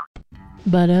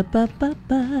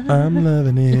 Ba-da-ba-ba-ba. I'm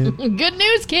loving it. Good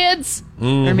news, kids!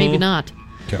 Or maybe not.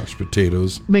 Couch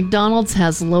potatoes. McDonald's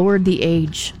has lowered the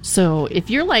age. So if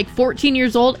you're like 14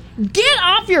 years old, get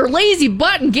off your lazy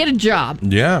butt and get a job.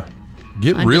 Yeah.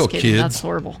 Get I'm real, just kidding. kids. That's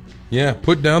horrible. Yeah,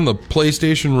 put down the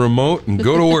PlayStation remote and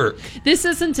go to work. This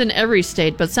isn't in every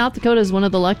state, but South Dakota is one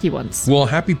of the lucky ones. Well,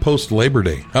 happy post-Labor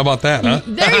Day. How about that, huh?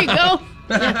 There you go.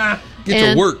 Yeah. Get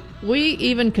And to work. We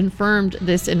even confirmed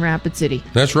this in Rapid City.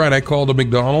 That's right. I called a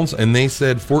McDonald's, and they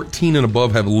said 14 and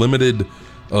above have limited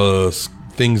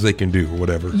things they can do or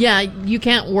whatever. Yeah, you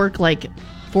can't work like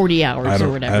 40 hours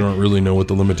or whatever. I don't really know what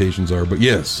the limitations are, but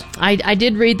yes. I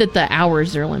did read that the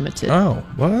hours are limited. Oh,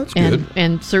 well, that's good.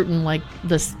 And certain like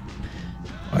this.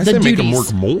 I the say make them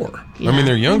duties. work more. Yeah, I mean,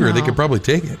 they're younger. I They know. could probably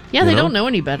take it. Yeah, you they don't know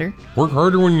any better. Work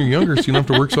harder when you're younger so you don't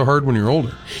have to work so hard when you're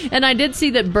older. And I did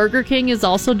see that Burger King is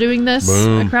also doing this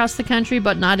Boom. across the country,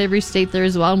 but not every state there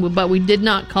as well. But we did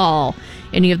not call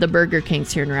any of the Burger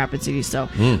Kings here in Rapid City. So,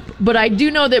 But I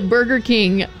do know that Burger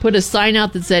King put a sign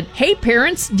out that said, "Hey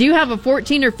parents, do you have a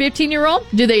 14 or 15-year-old?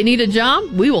 Do they need a job?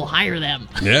 We will hire them."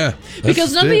 Yeah.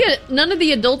 Because none of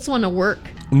the adults want to work.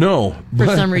 No. For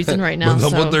some reason right now, But they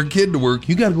so. want their kid to work.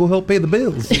 You got to go help pay the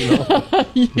bills. You know?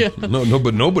 Yeah. No,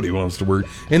 but nobody wants to work.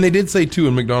 And they did say, too,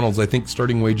 in McDonald's, I think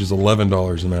starting wage is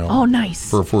 $11 an hour. Oh, nice.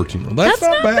 For a 14-year-old. That's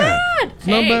not bad. It's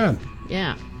Hey. not bad.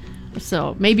 Yeah.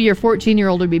 So maybe your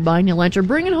 14-year-old would be buying you lunch or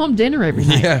bringing home dinner every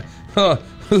night. Yeah.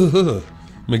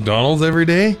 McDonald's every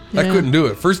day? I Yeah. couldn't do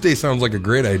it. First day sounds like a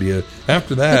great idea.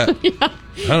 After that,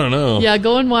 I don't know. Yeah,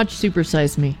 go and watch Super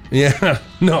Size Me. Yeah.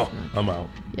 No, I'm out.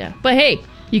 Yeah. But hey,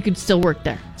 you could still work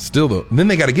there. Still, though. And then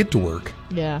they got to get to work.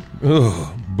 Yeah. Ugh.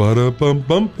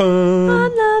 Ba-da-bum-bum-bum.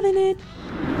 I'm loving it.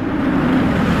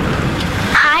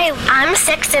 Hi, I'm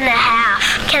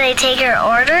 6.5. Can I take your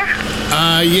order?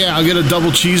 Yeah, I'll get a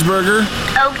double cheeseburger.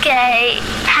 Okay.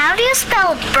 How do you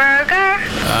spell burger?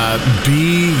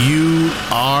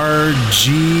 B-U-R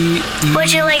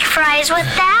Would you like fries with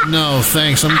that? No,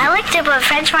 thanks. I like to put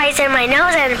french fries in my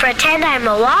nose and pretend I'm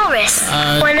a walrus.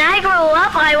 When I grow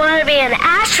up, I want to be an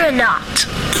astronaut.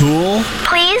 Cool.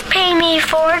 Please pay me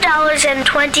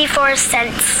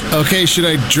 $4.24. Okay, should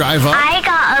I drive up? I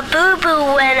got a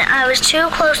boo-boo when I was too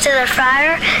close to the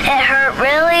fryer. It hurt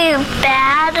really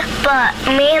bad, but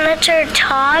Manager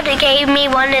Todd gave me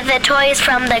one of the toys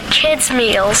from the kids'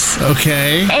 meals.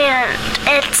 Okay. And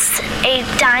it's a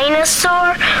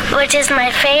dinosaur, which is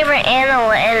my favorite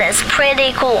animal, and it's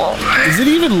pretty cool. Is it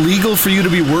even legal for you to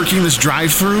be working this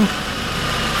drive-thru?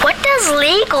 What does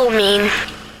legal mean?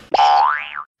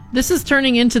 This is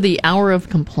turning into the hour of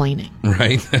complaining.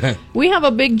 Right? We have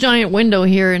a big giant window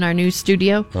here in our new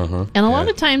studio. And a lot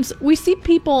of times we see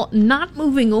people not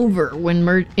moving over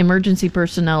when emergency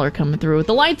personnel are coming through with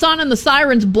the lights on and the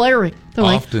sirens blaring. They're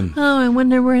Often. like, oh, I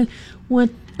wonder what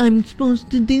I'm supposed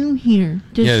to do here.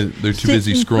 Just They're too sit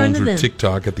busy in front scrolling of through them.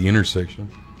 TikTok at the intersection.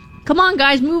 Come on,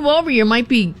 guys, move over. You might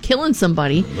be killing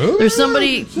somebody. There's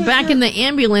somebody back in the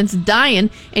ambulance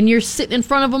dying, and you're sitting in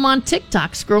front of them on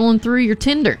TikTok scrolling through your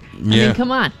Tinder. I mean,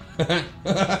 come on.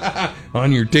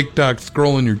 On your TikTok,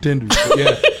 scrolling your Tinder.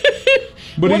 Yeah.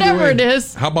 But Whatever it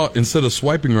is. How about instead of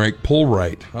swiping right, pull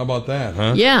right? How about that,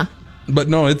 huh? Yeah. But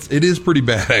no, it is pretty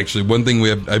bad, actually. One thing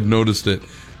I've noticed it.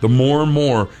 The more and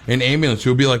more an ambulance,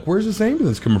 you'll be like, where's this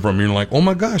ambulance coming from? And you're like, oh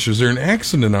my gosh, is there an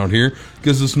accident out here?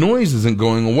 Because this noise isn't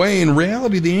going away. In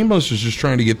reality, the ambulance is just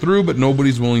trying to get through, but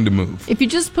nobody's willing to move. If you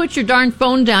just put your darn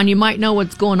phone down, you might know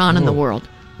what's going on in the world.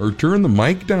 Or turn the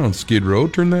mic down, Skid Row.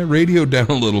 Turn that radio down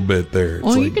a little bit there. It's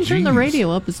Well, you like, can turn the geez.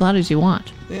 radio up as loud as you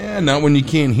want. Yeah, not when you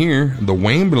can't hear the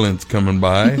ambulance coming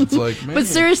by. It's like, man. But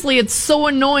seriously, it's so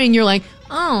annoying. You're like,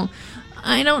 oh,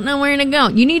 I don't know where to go.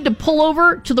 You need to pull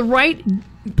over to the right,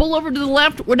 pull over to the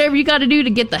left, whatever you got to do to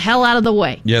get the hell out of the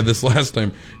way. Yeah, this last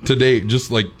time, today,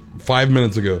 just like 5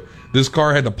 minutes ago, this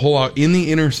car had to pull out in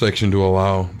the intersection to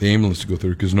allow the ambulance to go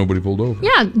through because nobody pulled over.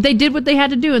 Yeah, they did what they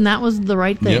had to do, and that was the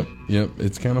right thing. Yep.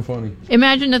 It's kind of funny.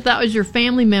 Imagine if that was your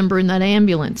family member in that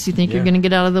ambulance. You think you're Yeah. going to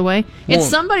get out of the way? Well- It's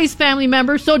somebody's family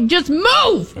member, so just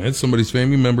move! I had somebody's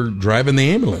family member driving the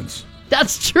ambulance.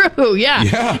 That's true, yeah.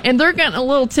 Yeah. And they're getting a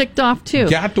little ticked off, too.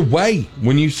 Got the way.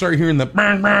 When you start hearing the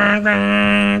bang, bang,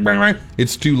 bang, bang, bang,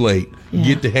 it's too late. Yeah.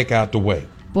 Get the heck out the way.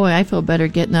 Boy, I feel better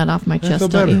getting that off my chest, feel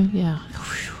don't better. you? Yeah.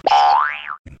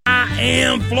 I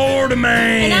am Florida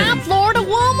man. And I'm Florida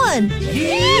woman.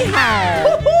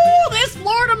 Yeehaw. Woo-hoo, this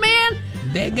Florida man,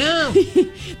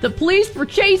 Daggone. the police were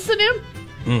chasing him.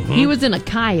 Mm-hmm. He was in a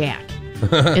kayak,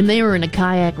 and they were in a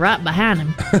kayak right behind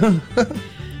him.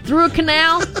 Through a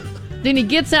canal. Then he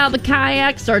gets out of the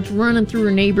kayak, starts running through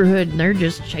a neighborhood, and they're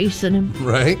just chasing him.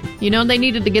 Right? You know, they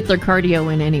needed to get their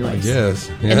cardio in anyways. Yes.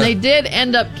 Yeah. And they did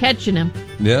end up catching him.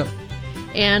 Yep.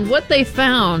 And what they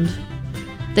found,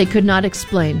 they could not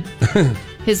explain.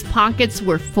 His pockets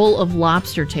were full of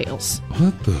lobster tails.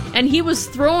 What the? And he was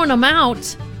throwing them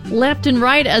out left and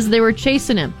right as they were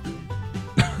chasing him.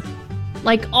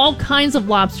 Like all kinds of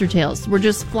lobster tails were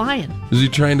just flying. Is he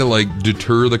trying to like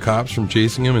deter the cops from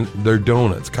chasing him? And they're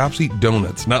donuts. Cops eat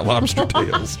donuts, not lobster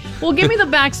tails. Well, give me the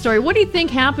backstory. What do you think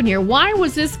happened here? Why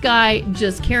was this guy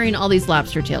just carrying all these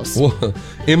lobster tails? Well,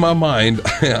 in my mind,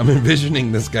 I'm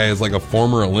envisioning this guy as like a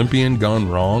former Olympian gone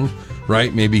wrong,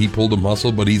 right? Maybe he pulled a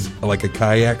muscle, but he's like a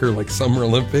kayaker, like Summer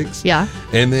Olympics. Yeah.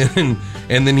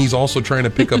 And then he's also trying to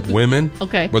pick up women.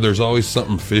 Okay. But there's always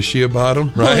something fishy about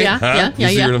him, right? yeah, You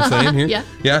see what I'm saying here? Yeah.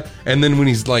 Yeah. And then when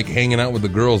he's like hanging out with the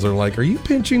girls, they're like, "Are you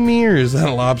pinching me, or is that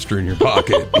a lobster in your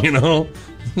pocket?" You know.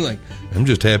 Like, I'm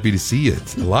just happy to see you.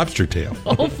 It's a lobster tail.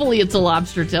 Hopefully it's a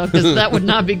lobster tail, because that would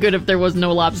not be good if there was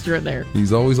no lobster in there.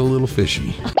 He's always a little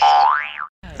fishy.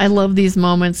 I love these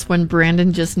moments when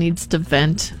Brandon just needs to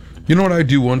vent. You know what I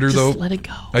do wonder, Just though? let it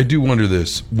go. I do wonder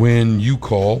this. When you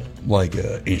call, like,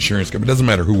 insurance company, it doesn't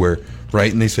matter who, where,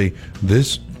 right? And they say,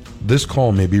 this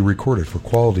call may be recorded for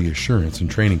quality assurance and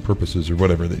training purposes, or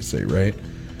whatever they say, right?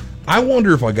 I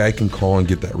wonder if a guy can call and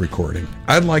get that recording.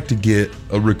 I'd like to get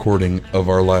a recording of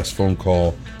our last phone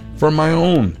call for my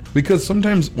own. Because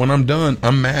sometimes when I'm done,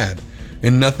 I'm mad.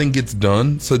 And nothing gets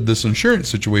done. So this insurance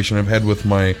situation I've had with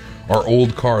our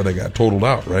old car that got totaled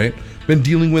out, right? Been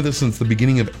dealing with it since the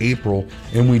beginning of April,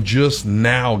 and we just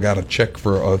now got a check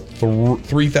for a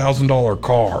 $3,000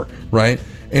 car, right?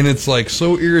 And it's like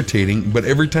so irritating, but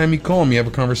every time you call me, you have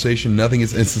a conversation,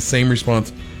 it's the same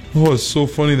response. "Oh, it's so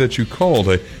funny that you called.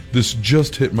 This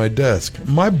just hit my desk."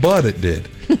 My butt, it did.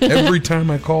 Every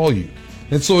time I call you.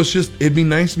 And so it'd be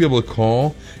nice to be able to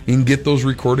call and get those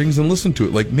recordings and listen to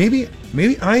it. Like maybe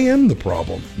I am the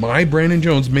problem. My Brandon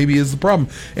Jones maybe is the problem,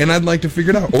 and I'd like to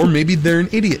figure it out. Or maybe they're an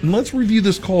idiot. And let's review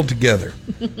this call together.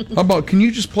 How about, can you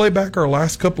just play back our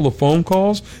last couple of phone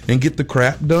calls and get the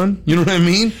crap done? You know what I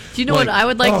mean? Do you know what I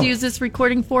would like to use this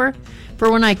recording for?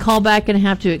 For when I call back and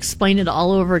have to explain it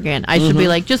all over again. I should be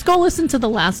like, just go listen to the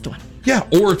last one. Yeah,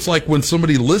 or it's like when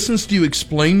somebody listens to you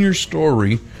explain your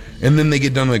story, and then they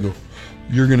get done and they go,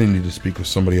 you're going to need to speak with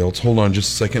somebody else. Hold on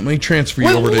just a second. Let me transfer you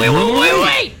over to...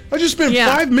 Wait. I just spent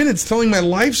 5 minutes telling my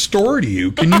life story to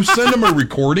you. Can you send them a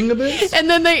recording of this? And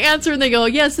then they answer and they go,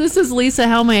 yes, this is Lisa.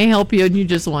 How may I help you? And you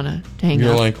just want to hang up.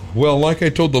 You're like, well, like I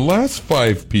told the last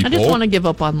 5 people... I just want to give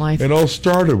up on life. It all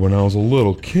started when I was a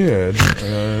little kid,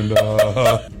 and...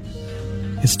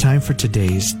 It's time for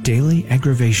today's Daily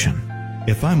Aggravation.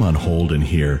 If I'm on hold in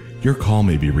here, your call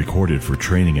may be recorded for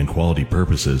training and quality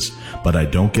purposes, but I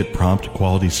don't get prompt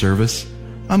quality service,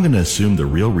 I'm going to assume the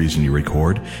real reason you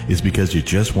record is because you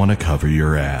just want to cover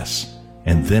your ass.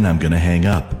 And then I'm going to hang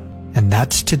up. And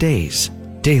that's today's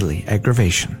Daily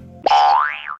Aggravation.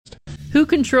 Who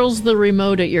controls the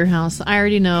remote at your house? I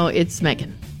already know it's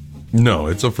Megan. No,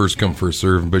 it's a first come, first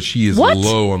serve, but she is What?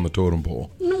 low on the totem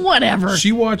pole. Whatever.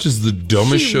 She watches the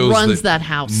dumbest She shows runs that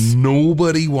house.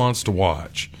 Nobody wants to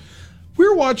watch. We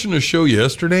were watching a show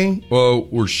yesterday,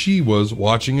 or she was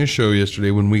watching a show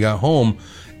yesterday when we got home,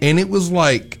 and it was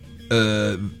like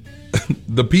the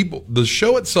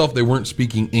show itself, they weren't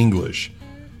speaking English,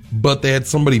 but they had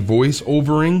somebody voice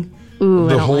overing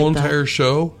the whole entire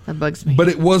show. That bugs me. But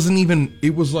it wasn't even,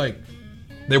 it was like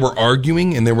they were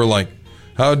arguing and they were like,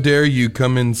 how dare you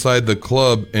come inside the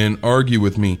club and argue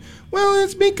with me? Well,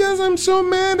 it's because I'm so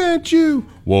mad at you.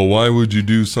 Well, why would you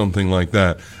do something like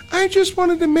that? I just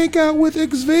wanted to make out with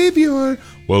Xavier.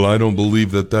 Well, I don't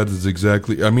believe that is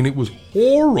exactly... I mean, it was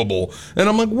horrible. And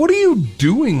I'm like, what are you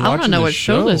doing watching I want to know what this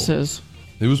show this is.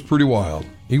 It was pretty wild.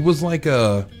 It was like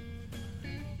a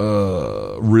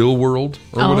Real World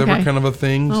or whatever kind of a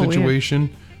thing situation.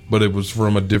 Weird. But it was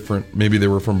from a different... Maybe they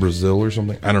were from Brazil or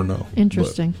something. I don't know.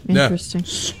 Interesting. But, Interesting. Yeah,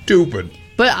 stupid.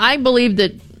 But I believe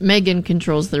that Megan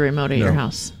controls the remote at your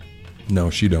house. No,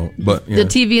 she don't. But the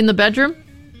TV in the bedroom?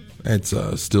 It's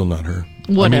still not her.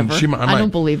 Whatever. I don't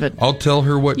believe it. I'll tell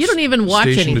her what. You don't even watch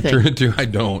station anything. To turn it to. I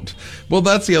don't. Well,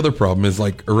 that's the other problem. Is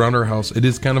like around our house, it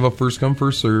is kind of a first come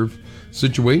first serve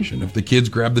situation. If the kids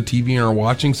grab the TV and are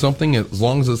watching something, as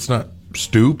long as it's not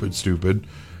stupid,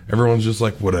 everyone's just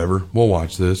like, whatever. We'll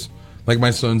watch this. Like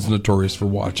my son's notorious for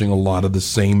watching a lot of the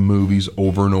same movies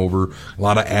over and over. A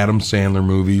lot of Adam Sandler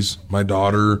movies. My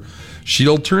daughter,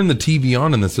 she'll turn the TV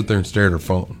on and then sit there and stare at her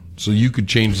phone. So you could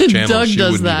change the channel. Doug she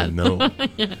does wouldn't that. even know.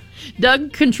 Yeah.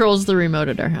 Doug controls the remote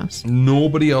at our house.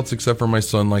 Nobody else except for my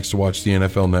son likes to watch the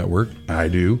NFL Network. I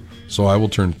do. So I will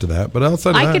turn to that. But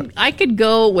outside of that... I could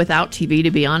go without TV,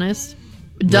 to be honest.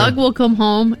 Doug will come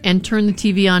home and turn the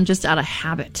TV on just out of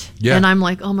habit. Yeah. And I'm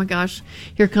like, oh my gosh,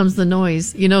 here comes the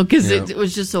noise. You know, because it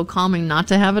was just so calming not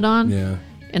to have it on. Yeah.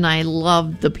 And I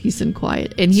love the peace and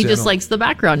quiet. And he just likes the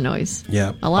background noise.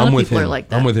 Yeah. A lot of people are like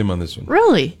that. I'm with him on this one.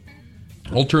 Really?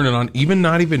 I'll turn it on.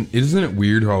 Isn't it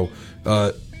weird how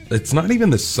it's not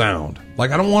even the sound.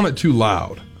 Like, I don't want it too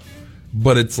loud.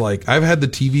 But it's like, I've had the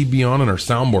TV be on and our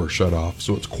soundbar shut off.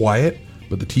 So it's quiet,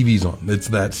 but the TV's on. It's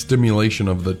that stimulation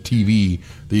of the TV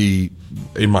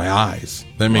in my eyes.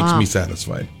 That makes me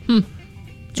satisfied.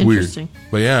 It's Interesting.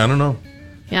 Weird. But yeah, I don't know.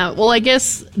 Yeah, well, I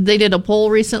guess they did a poll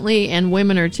recently, and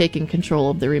women are taking control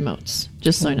of the remotes.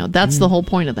 Just so you know. That's the whole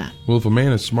point of that. Well, if a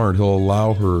man is smart, he'll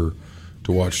allow her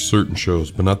to watch certain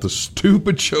shows, but not the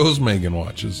stupid shows Megan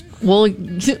watches. Well,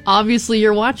 obviously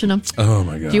you're watching them. Oh,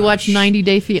 my God. Do you watch 90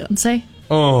 Day Fiancé?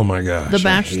 Oh, my gosh. The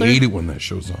Bachelor? I hate it when that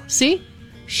show's on. See?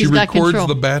 She She's got records control.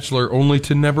 The Bachelor only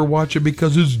to never watch it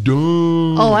because it's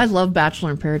dumb. Oh, I love Bachelor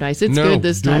in Paradise. It's good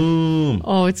this time. Dumb.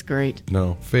 Oh, it's great.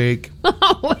 No, fake.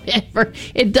 Whatever.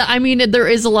 There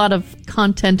is a lot of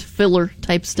content filler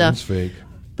type stuff. It's fake.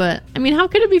 But, I mean, how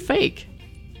could it be fake?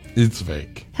 It's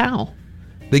fake. How?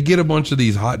 They get a bunch of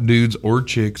these hot dudes or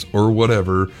chicks or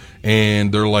whatever,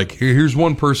 and they're like, here's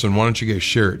one person. Why don't you guys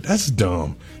share it? That's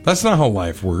dumb. That's not how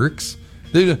life works.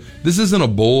 This isn't a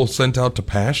bull sent out to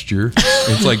pasture.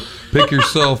 It's like, pick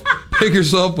yourself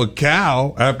a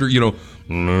cow after,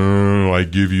 I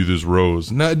give you this rose.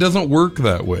 No, it doesn't work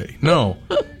that way. No,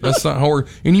 that's not how it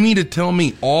works. And you mean to tell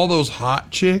me all those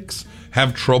hot chicks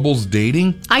have troubles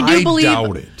dating? I believe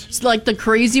doubt it. It's like the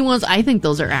crazy ones, I think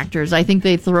those are actors. I think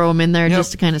they throw them in there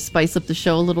just to kind of spice up the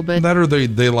show a little bit. That or they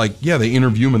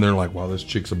interview them and they're like, wow, this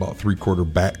chick's about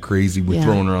 3/4 bat crazy. We're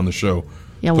throwing her on the show.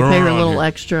 Yeah, we'll pay her a little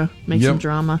extra, make some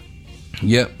drama.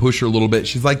 Yep, push her a little bit.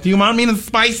 She's like, do you want me to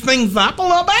spice things up a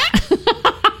little bit?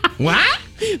 What?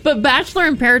 But Bachelor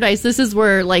in Paradise, this is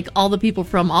where like all the people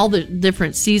from all the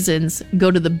different seasons go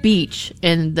to the beach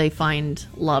and they find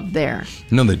love there.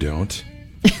 No, they don't.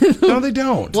 No, they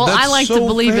don't. Well, That's I like so to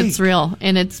believe fake. it's real,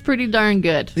 and it's pretty darn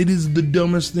good. It is the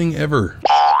dumbest thing ever.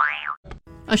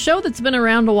 A show that's been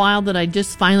around a while that I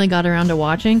just finally got around to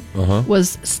watching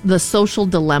was The Social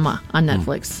Dilemma on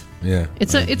Netflix. Yeah.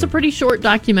 It's a pretty short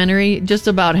documentary just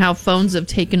about how phones have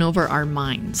taken over our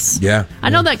minds. Yeah. I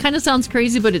know that kind of sounds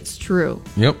crazy, but it's true.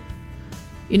 Yep.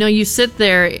 You know, you sit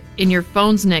there and your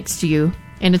phone's next to you,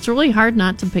 and it's really hard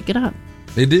not to pick it up.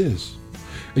 It is.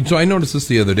 And so I noticed this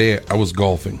the other day. I was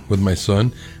golfing with my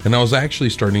son, and I was actually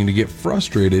starting to get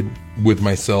frustrated with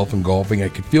myself and golfing. I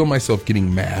could feel myself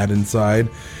getting mad inside,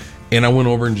 and I went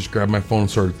over and just grabbed my phone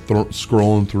and started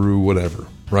scrolling through whatever,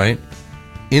 right?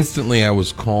 Instantly, I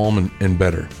was calm and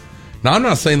better. Now, I'm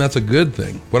not saying that's a good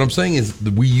thing. What I'm saying is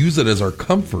that we use it as our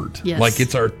comfort. Yes. Like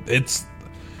it's,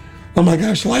 oh my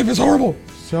gosh, life is horrible.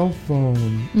 Cell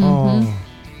phone. Oh.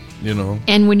 You know.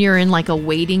 And when you're in like a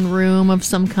waiting room of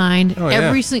some kind,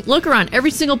 look around,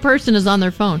 every single person is on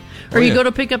their phone. Or you go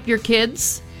to pick up your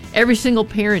kids, every single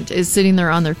parent is sitting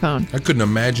there on their phone. I couldn't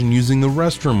imagine using the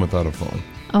restroom without a phone.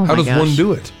 Oh, How my does one gosh.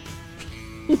 do it?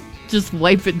 Just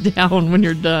wipe it down when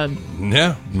you're done.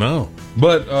 Yeah, no.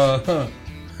 But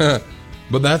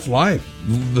but that's life.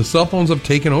 The cell phones have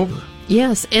taken over.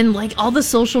 Yes, and like all the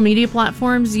social media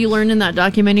platforms you learn in that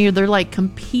documentary, they're like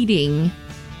competing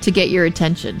to get your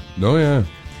attention. Oh yeah.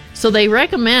 So they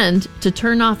recommend to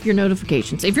turn off your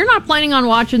notifications. If you're not planning on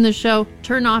watching this show,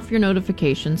 turn off your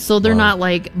notifications so they're not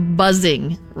like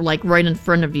buzzing like right in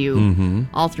front of you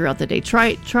all throughout the day.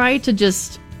 Try to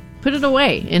just put it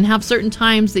away and have certain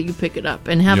times that you pick it up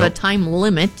and have a time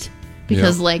limit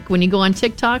because like when you go on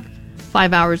TikTok,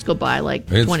 5 hours go by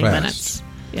like It's 20 fast. minutes.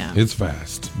 Yeah. It's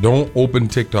fast. Don't open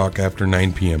TikTok after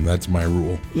 9 p.m. That's my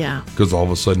rule. Yeah. Because all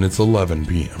of a sudden it's 11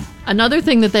 p.m. Another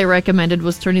thing that they recommended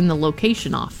was turning the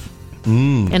location off.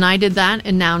 And I did that,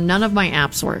 and now none of my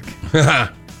apps work.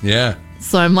 Yeah.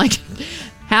 So I'm like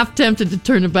half tempted to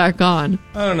turn it back on.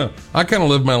 I don't know. I kind of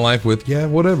live my life with,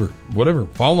 whatever.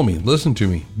 Follow me. Listen to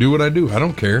me. Do what I do. I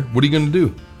don't care. What are you going to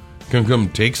do? Come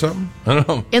take something? I don't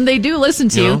know. And they do listen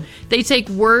to You you. know? They take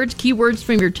keywords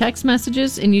from your text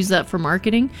messages and use that for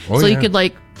marketing. Oh, so you yeah. could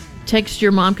like text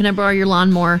your mom, can I borrow your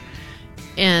lawnmower?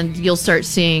 And you'll start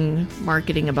seeing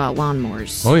marketing about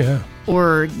lawnmowers. Oh, yeah.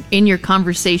 Or in your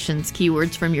conversations,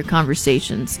 keywords from your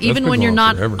conversations. Even been when you're going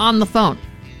not forever. on the phone.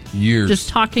 Years. Just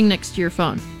talking next to your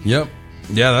phone. Yep.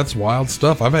 Yeah, that's wild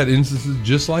stuff. I've had instances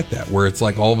just like that where it's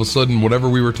like all of a sudden whatever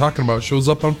we were talking about shows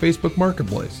up on Facebook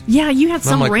Marketplace. Yeah, you had And I'm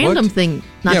some like, random what? thing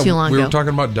not too long we ago. were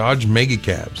talking about Dodge Mega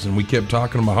Cabs, and we kept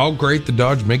talking about how great the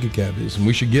Dodge Mega Cab is, and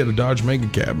we should get a Dodge Mega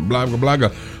Cab, and blah, blah, blah, blah.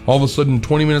 All of a sudden,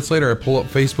 20 minutes later, I pull up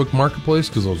Facebook Marketplace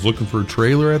because I was looking for a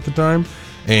trailer at the time,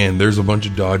 and there's a bunch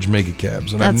of Dodge Mega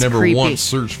Cabs, and I've That's never creepy. once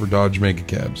searched for Dodge Mega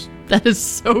Cabs. That is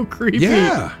so creepy.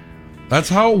 Yeah. That's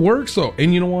how it works, though.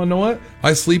 And you want to know what?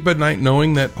 I sleep at night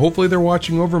knowing that hopefully they're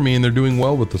watching over me and they're doing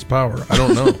well with this power. I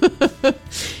don't know.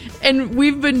 And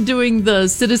we've been doing the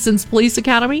Citizens Police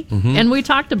Academy, and we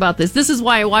talked about this. This is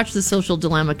why I watch The Social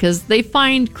Dilemma, because they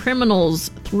find criminals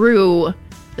through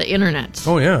the internet.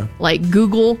 Oh, yeah. Like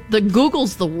Google.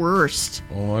 Google's the worst.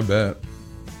 Oh, I bet.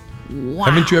 Wow.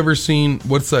 Haven't you ever seen,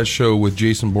 what's that show with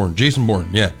Jason Bourne? Jason Bourne,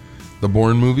 yeah. The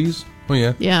Bourne movies? Oh,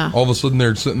 yeah. Yeah. All of a sudden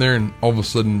they're sitting there and all of a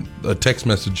sudden a text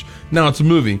message. Now it's a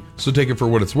movie, so take it for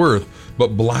what it's worth.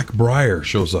 But Blackbriar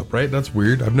shows up, right? That's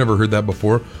weird. I've never heard that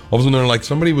before. All of a sudden they're like,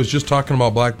 somebody was just talking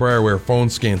about Blackbriar where phone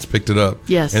scans picked it up.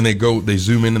 Yes. And they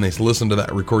zoom in and they listen to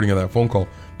that recording of that phone call.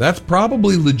 That's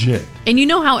probably legit. And you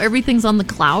know how everything's on the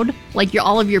cloud? Like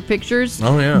all of your pictures?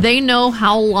 Oh, yeah. They know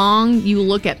how long you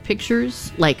look at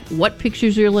pictures, like what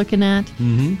pictures you're looking at.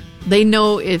 Mm-hmm. They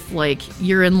know if, like,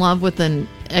 you're in love with an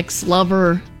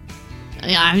ex-lover.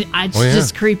 It's Oh, yeah.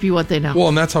 just creepy what they know. Well,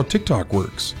 and that's how TikTok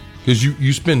works. Because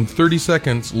you spend 30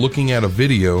 seconds looking at a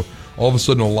video, all of a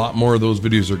sudden a lot more of those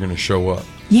videos are going to show up.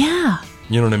 Yeah.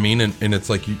 You know what I mean? And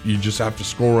it's like you just have to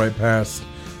scroll right past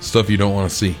stuff you don't want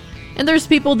to see. And there's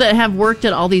people that have worked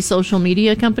at all these social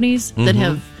media companies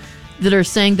that are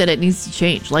saying that it needs to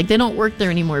change. Like, they don't work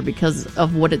there anymore because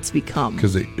of what it's become.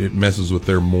 Because it messes with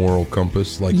their moral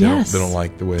compass. Like, Yes. they don't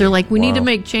like the way... They're like, we need to Wow.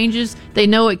 make changes. They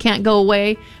know it can't go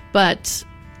away, but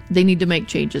they need to make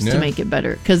changes Yeah. to make it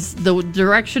better. Because the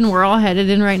direction we're all headed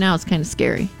in right now is kind of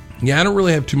scary. Yeah, I don't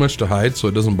really have too much to hide, so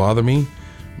it doesn't bother me.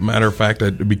 Matter of fact,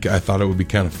 I thought it would be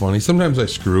kind of funny. Sometimes I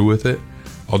screw with it.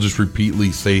 I'll just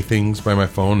repeatedly say things by my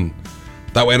phone.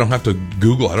 That way I don't have to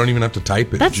Google. I don't even have to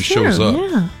type it. That's it just true, shows up.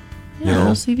 yeah. Yeah,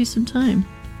 it'll save you some time.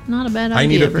 Not a bad idea. I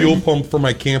need a fuel Vernon. pump for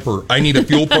my camper. I need a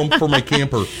fuel pump for my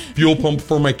camper. Fuel pump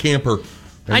for my camper.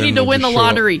 And I then need to they'll win the just show up.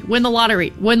 lottery. Win the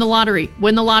lottery. Win the lottery.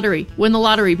 Win the lottery. Win the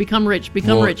lottery. Become rich.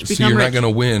 Become Well, rich. see, Become you're rich. not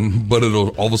going to win, but it'll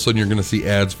all of a sudden you're going to see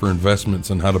ads for investments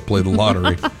and how to play the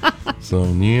lottery. So,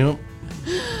 yep.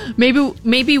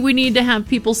 Maybe we need to have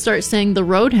people start saying the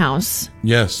Roadhouse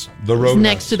Yes, the road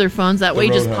next to their phones. That way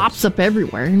it just Roadhouse. pops up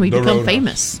everywhere and we The become Roadhouse.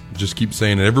 famous. Just keep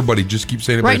saying it. Everybody just keep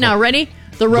saying it. Right now, ready?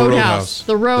 The Roadhouse.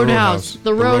 The Roadhouse.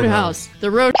 The Roadhouse.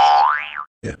 The Road.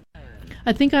 Yeah.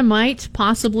 I think I might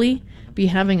possibly be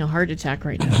having a heart attack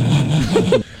right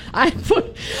now.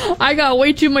 I got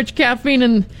way too much caffeine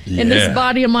in this Yeah.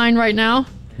 body of mine right now.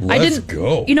 I Let's didn't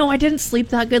go. You know, I didn't sleep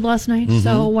that good last night.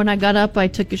 So when I got up, I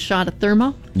took a shot of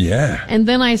Thermo, Yeah. and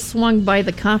then I swung by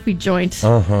the coffee joint,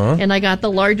 and I got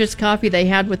the largest coffee they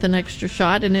had with an extra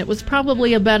shot, and it was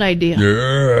probably a bad idea.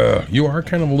 Yeah. You are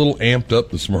kind of a little amped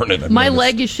up this morning. I've My noticed.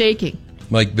 leg is shaking.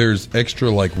 Like there's extra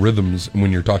like rhythms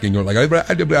when you're talking. You're like,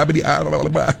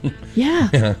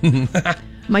 Yeah.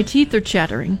 My teeth are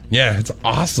chattering. yeah, it's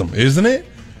awesome, isn't it?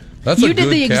 That's You a did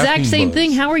good the exact caffeine same buzz.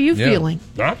 thing. How are you Yeah. feeling?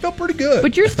 I feel pretty good.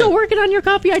 But you're still working on your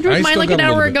coffee. I drank I mine still like got an a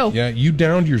little hour bit. ago. Yeah, you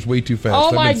downed yours way too fast. Oh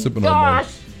I've my been sipping on mine.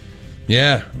 gosh.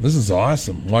 Yeah, this is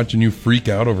awesome. Watching you freak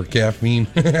out over caffeine.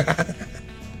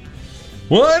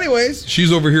 Well, anyways,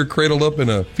 she's over here cradled up in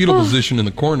a fetal position in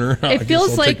the corner. I It guess feels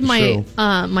I'll like take the my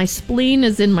show. my spleen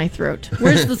is in my throat.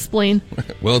 Where's the spleen?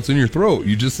 Well, it's in your throat.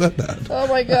 You just said that. Oh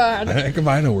my god. Heck if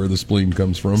I know where the spleen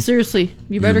comes from. Seriously,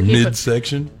 you better your keep it.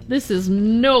 midsection, This is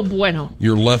no bueno.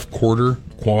 your left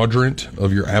quadrant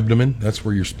of your abdomen. That's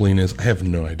where your spleen is. I have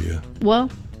no idea. Well,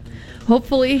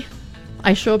 hopefully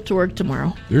I show up to work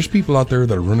tomorrow. There's people out there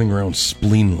that are running around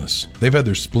spleenless. They've had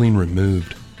their spleen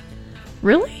removed,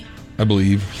 Really? I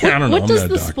believe. I don't know. What I'm does not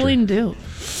a the doctor. spleen do?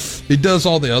 It does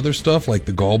all the other stuff, like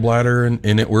the gallbladder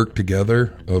and it work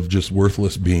together of just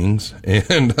worthless beings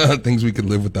and things we could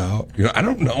live without. You know, I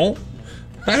don't know.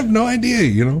 I have no idea.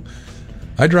 You know,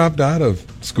 I dropped out of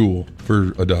school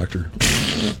for a doctor.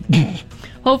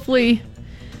 Hopefully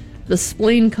the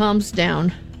spleen calms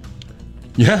down.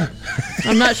 Yeah.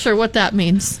 I'm not sure what that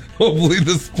means. Hopefully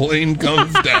the spleen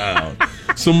comes down.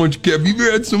 So much caffeine. You've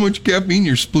ever had so much caffeine,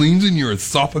 your spleen's in your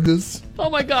esophagus? Oh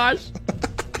my gosh.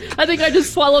 I think I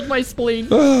just swallowed my spleen.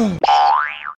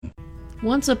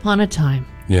 Once upon a time,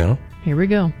 Yeah. here we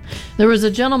go. There was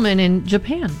a gentleman in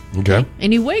Japan, Okay.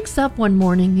 and he wakes up one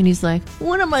morning and he's like,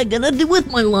 "What am I gonna do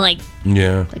with my life?"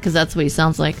 Yeah. Because that's what he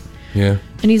sounds like. Yeah.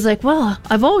 And he's like, "Well,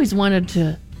 I've always wanted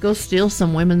to go steal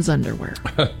some women's underwear.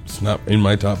 It's not in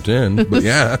my top 10, but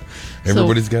yeah.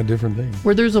 Everybody's got different things.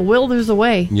 Where there's a will, there's a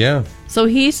way." Yeah. So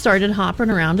he started hopping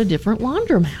around to different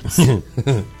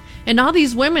laundromats. And all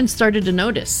these women started to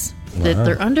notice that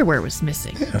their underwear was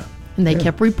missing. And they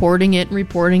kept reporting it and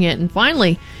reporting it. And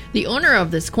finally, the owner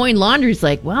of this coin laundry is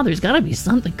like, "Wow, there's got to be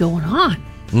something going on."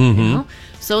 You know?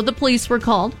 So the police were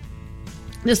called.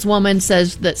 This woman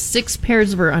says that 6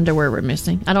 pairs of her underwear were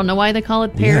missing. I don't know why they call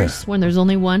it pairs when there's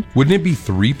only one. Wouldn't it be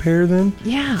 3 pair then?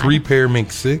 Yeah. 3 pair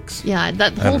makes 6? Yeah,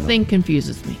 that whole thing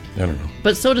confuses me. I don't know.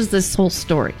 But so does this whole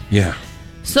story. Yeah.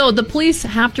 So the police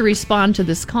have to respond to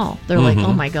this call. They're like,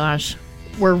 "Oh my gosh,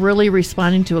 we're really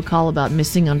responding to a call about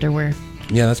missing underwear."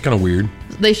 Yeah, that's kind of weird.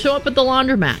 They show up at the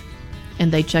laundromat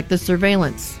and they check the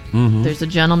surveillance. There's a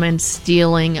gentleman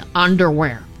stealing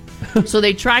underwear. So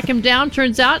they track him down.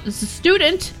 Turns out it's a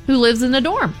student who lives in the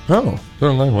dorm. Oh,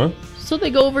 they're like, what? So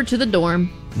they go over to the dorm.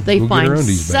 They Go get find her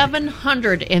undies back.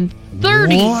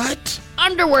 730 What?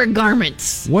 underwear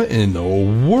garments. What in the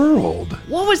world?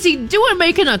 What was he doing,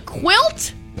 making a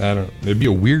quilt? I don't. It'd be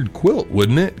a weird quilt,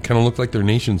 wouldn't it? Kind of look like their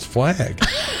nation's flag.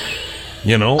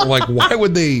 You know, like why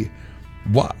would they?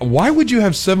 Why would you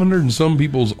have 700 and some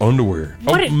people's underwear?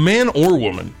 What it- man or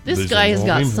woman? This guy has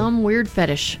got some weird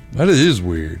fetish. That is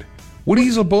weird. What do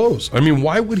you suppose? I mean,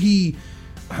 why would he?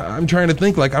 I'm trying to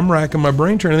think. Like I'm racking my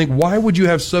brain trying to think. Why would you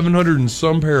have 700 and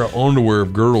some pair of underwear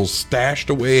of girls stashed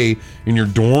away in your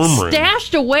dorm room?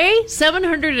 Stashed away?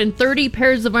 730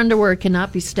 pairs of underwear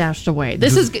cannot be stashed away.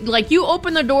 This is like you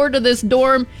open the door to this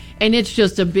dorm and it's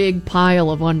just a big pile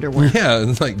of underwear. Yeah,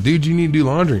 it's like, dude, you need to do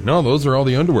laundry. No, those are all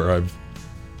the underwear I've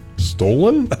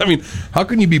stolen. I mean, how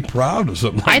can you be proud of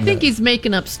something like I think that? he's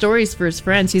making up stories for his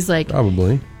friends. He's like,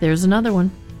 Probably. "There's another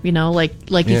one." You know, like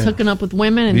he's Yeah. hooking up with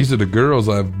women and These are the girls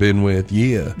I've been with.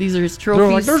 Yeah. these are his They're like,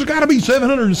 trophies. there's got to be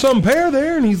 700 and some pair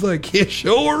there. And he's like, yeah,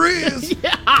 sure is.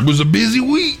 It was a busy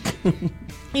week.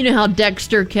 You know how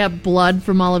Dexter kept blood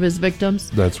from all of his victims?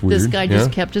 That's This weird, guy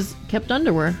just yeah. kept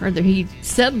underwear. Or he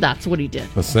said that's what he did.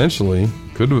 Essentially,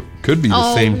 could be the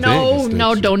Oh, same no, thing.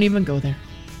 no, don't even go there.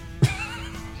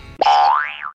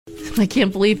 I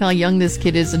can't believe how young this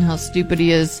kid is and how stupid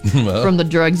he is Well. from the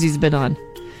drugs he's been on.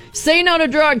 Say no to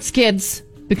drugs, kids,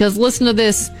 because listen to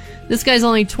this. This guy's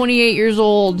only 28 years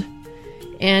old,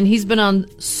 and he's been on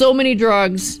so many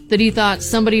drugs that he thought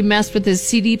somebody messed with his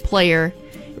CD player,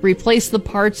 replaced the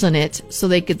parts on it so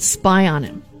they could spy on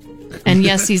him. And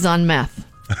yes, he's on meth.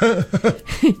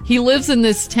 He lives in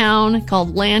this town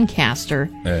called Lancaster,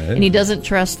 and he doesn't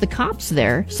trust the cops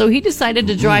there. So he decided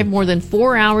to drive more than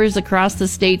 4 hours across the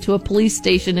state to a police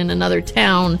station in another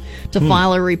town to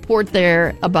file a report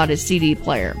there about his CD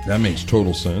player. That makes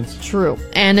total sense. True.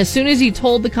 And as soon as he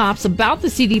told the cops about the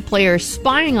CD player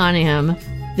spying on him,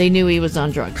 they knew he was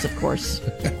on drugs, of course.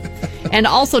 And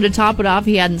also, to top it off,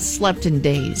 he hadn't slept in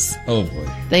days. Oh, boy.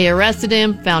 They arrested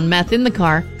him, found meth in the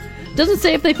car. Doesn't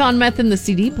say if they found meth in the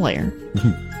CD player.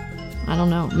 I don't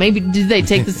know. Maybe did they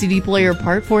take the CD player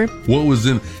apart for him? What was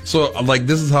in... So, like,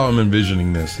 this is how I'm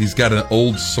envisioning this. He's got an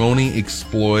old Sony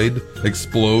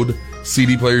Explode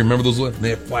CD player. Remember those? They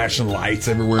had flashing lights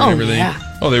everywhere and Oh, everything. yeah.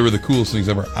 Oh, they were the coolest things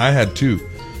ever. I had two.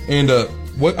 And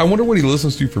what I wonder what he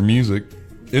listens to for music.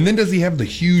 And then does he have the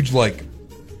huge, like,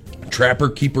 Trapper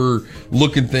Keeper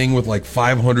looking thing with like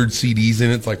 500 CDs in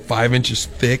it? It's like 5 inches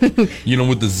thick, you know,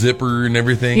 with the zipper and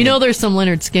everything. You know there's some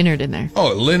Leonard Skinner in there. Oh,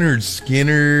 Leonard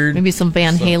Skinner. Maybe some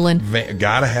Van Halen.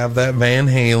 Gotta have that Van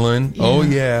Halen. Yeah. Oh,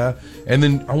 yeah. And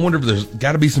then I wonder if there's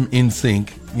got to be some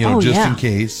NSYNC, you know, Oh, just yeah. in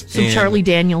case. Some And- Charlie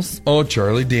Daniels. Oh,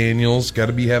 Charlie Daniels. Got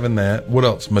to be having that. What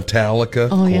else? Metallica,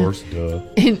 Oh, of yeah. course. Duh.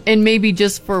 And maybe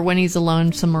just for when he's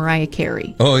alone, some Mariah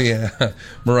Carey. Oh, yeah.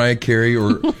 Mariah Carey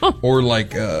or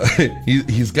like,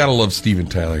 he's got to love Steven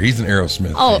Tyler. He's an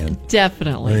Aerosmith Oh, fan.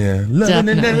 definitely. Oh, yeah. Loving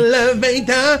and Definitely. loving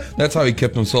time. That's how he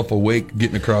kept himself awake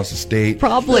getting across the state.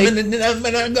 Probably. Loving and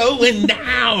loving and going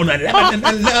down. Loving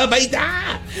and loving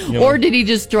time. You know? Or did he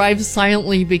just drive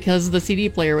silently because the CD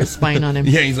player was spying on him?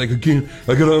 Yeah, he's like, I gotta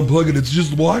unplug it. It's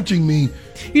just watching me.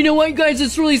 You know what, guys?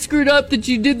 It's really screwed up that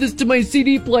you did this to my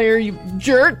CD player, you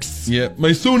jerks. Yeah, my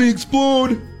Sony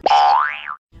Explode.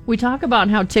 We talk about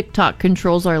how TikTok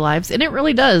controls our lives, and it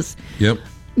really does. Yep.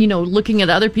 You know, looking at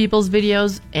other people's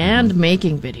videos and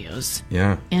making videos.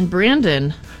 Yeah. And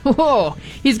Brandon, whoa,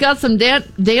 he's got some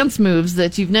dance moves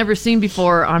that you've never seen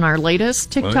before on our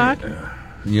latest TikTok.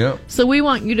 Yep. So we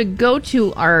want you to go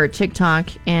to our TikTok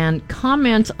and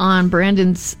comment on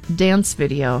Brandon's dance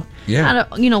video. Yeah.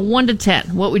 Out of, 1 to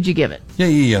 10, what would you give it?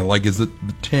 Yeah. Like, is it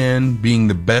the 10 being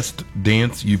the best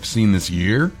dance you've seen this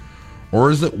year?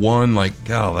 Or is it 1 like,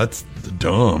 oh, that's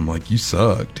dumb. Like, you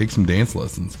suck. Take some dance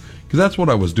lessons. Because that's what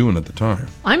I was doing at the time.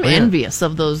 I'm Oh, yeah. envious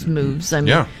of those moves. I mean,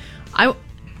 Yeah.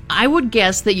 I would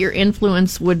guess that your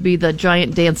influence would be the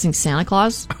giant dancing Santa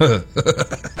Claus.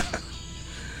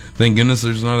 Thank goodness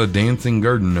there's not a dancing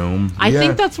garden gnome. I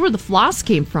think that's where the floss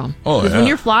came from. Oh, Because yeah. when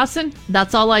you're flossing,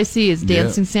 that's all I see is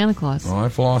dancing Yeah. Santa Claus. Oh, I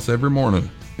floss every morning.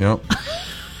 Yep.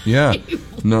 Yeah.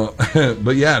 No,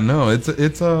 but yeah, no,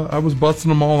 it's I was busting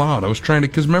them all out. I was trying to,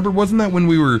 because remember, wasn't that when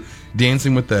we were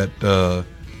dancing with that,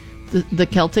 The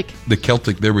Celtic. the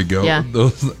Celtic, there we go. Yeah.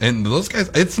 Those guys,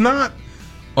 it's not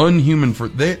unhuman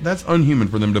that's unhuman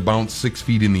for them to bounce 6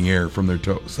 feet in the air from their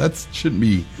toes. That shouldn't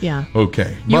be Yeah.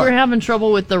 okay. You But- were having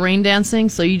trouble with the rain dancing,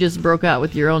 so you just broke out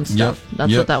with your own stuff. Yep,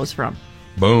 That's yep. what that was from.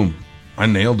 Boom. I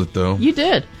nailed it though. You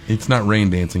did. It's not rain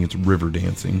dancing, it's river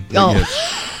dancing. Oh.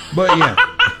 But yeah,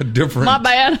 different. My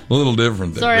bad. A little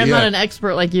different. There. Sorry, But I'm yeah. not an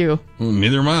expert like you.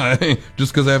 Neither am I.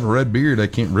 Just because I have a red beard, I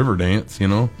can't river dance, you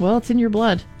know? Well, it's in your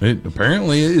blood. It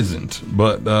apparently isn't.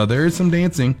 But there is some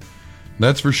dancing.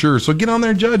 That's for sure. So get on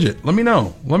there and judge it. Let me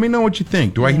know. Let me know what you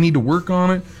think. Do I need to work on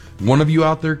it? One of you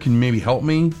out there can maybe help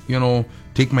me,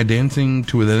 take my dancing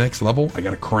to the next level. I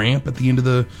got a cramp at the end of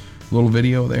the little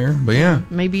video there. But yeah.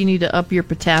 Maybe you need to up your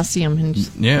potassium and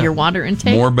Yeah. your water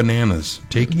intake. More bananas.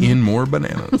 Take in more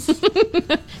bananas.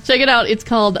 Check it out. It's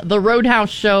called The Roadhouse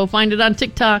Show. Find it on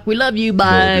TikTok. We love you.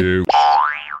 Bye.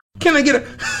 Can I get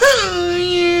a...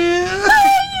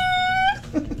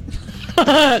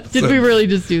 Did we really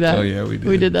just do that? Oh, yeah, we did.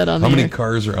 We did that on How the many air.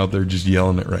 cars are out there just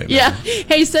yelling it right now? Yeah.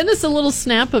 Hey, send us a little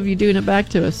snap of you doing it back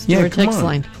to us. To our come text on.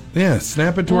 line. Yeah,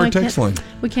 snap it to Oh, our I text can't- line.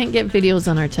 We can't get videos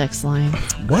on our text line.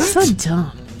 What? So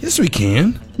dumb. Yes, we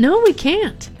can. No, we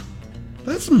can't.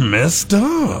 That's messed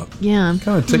up. Yeah. What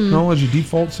kind of technology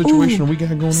default situation we got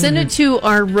going on Send here? it to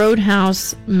our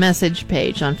Roadhouse message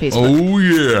page on Facebook. Oh,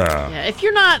 yeah. Yeah, if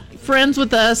you're not friends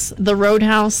with us, the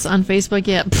Roadhouse on Facebook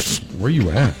yet, Where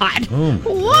you at? God. Oh,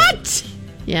 What?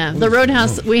 Yeah, the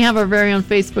Roadhouse. We have our very own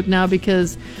Facebook now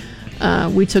because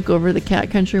we took over the Cat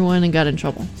Country one and got in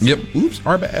trouble. Yep. Oops,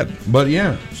 our bad. But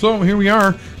yeah, so here we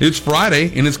are. It's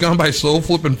Friday, and it's gone by so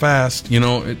flipping fast.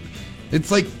 It's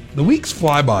like the weeks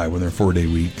fly by when they're 4-day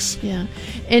weeks. Yeah.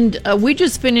 And we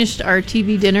just finished our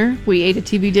TV dinner. We ate a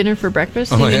TV dinner for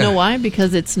breakfast. And you know why?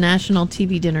 Because it's National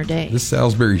TV Dinner Day. This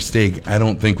Salisbury steak, I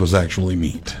don't think was actually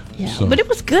meat. Yeah, So, but it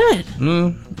was good.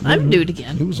 I'd do it it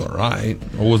again. was all right.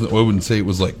 I wouldn't say it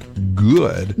was like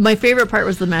good. My favorite part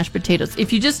was the mashed potatoes.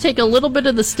 If you just take a little bit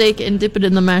of the steak and dip it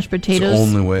in the mashed potatoes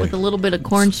only way. with a little bit of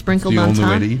corn sprinkled It's on the top.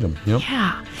 only way to eat them. Yep.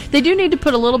 Yeah. They do need to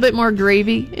put a little bit more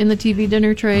gravy in the TV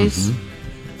dinner trays.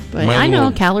 But My I know,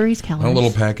 little- calories. My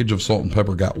little package of salt and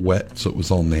pepper got wet, so it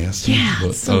was all nasty. Yeah,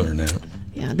 But so- other than that,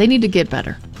 Yeah, they need to get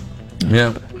better.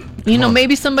 yeah. You know, Come on.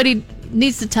 maybe somebody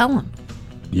needs to tell them.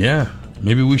 Yeah,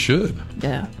 maybe we should.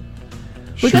 Yeah.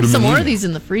 We Shoot got 'em some an more of email. these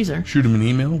in the freezer. Shoot them an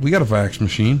email. We got a fax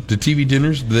machine. The TV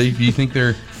dinners, do you think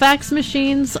they're... Fax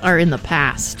machines are in the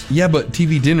past. Yeah, but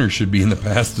TV dinners should be in the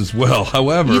past as well.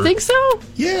 However... You think so?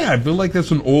 Yeah, I feel like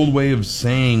that's an old way of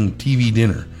saying TV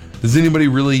dinner. Does anybody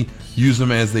really use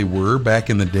them as they were back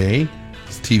in the day?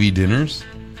 As TV dinners?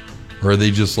 Or are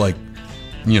they just like,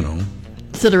 you know,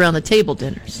 Sit around the table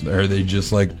dinners are they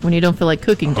just like when you don't feel like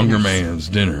cooking Hunger dinners. Man's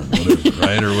dinner, whatever,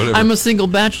 right? Or whatever. I'm a single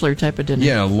bachelor type of dinner.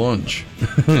 Yeah, lunch.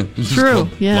 It's just True, called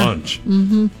yeah. Lunch. Yeah.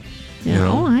 you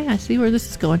know? Oh, I see where this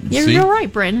is going. You're, See? you're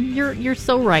right, Brandon. You're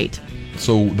so right.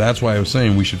 So that's why I was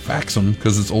saying we should fax them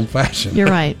because it's old fashioned. You're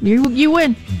right. You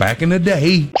win. Back in the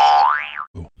day.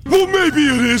 Well, maybe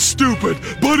it is stupid,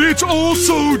 but it's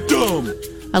also dumb.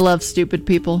 I love stupid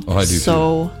people Oh, I do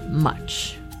so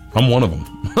much. I'm one of them.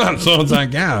 So it's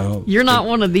like, yeah. You're not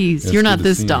one of these. it's You're good not to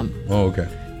this see dumb. you. Oh, okay.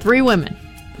 3 women.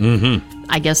 Mm-hmm.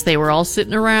 I guess they were all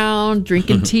sitting around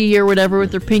drinking tea or whatever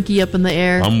with their pinky up in the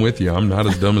air. I'm with you. I'm not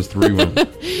as dumb as 3 women.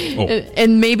 Oh,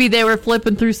 And maybe they were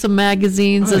flipping through some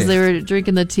magazines as Right. they were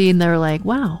drinking the tea, and they were like,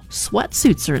 wow,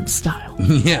 sweatsuits are in style.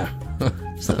 yeah.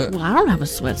 So, well, I don't have a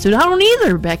sweatsuit. I don't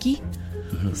either, Becky.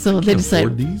 So they Can't decide,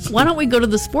 afford these? why don't we go to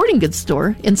the sporting goods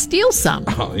store and steal some?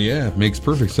 Oh, yeah. Makes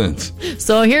perfect sense.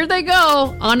 So here they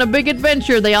go on a big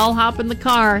adventure. They all hop in the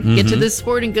car, get Mm-hmm. to this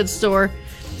sporting goods store.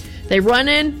 They run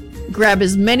in, grab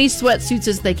as many sweatsuits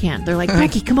as they can. They're like,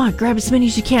 Becky, come on, grab as many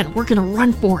as you can. We're going to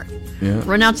run for it. Yeah.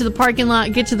 Run out to the parking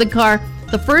lot, get to the car.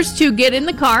 The first 2 get in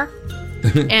the car.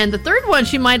 And the third one,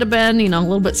 she might have been, a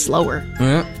little bit slower.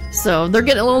 Yeah. So they're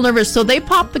getting a little nervous. So they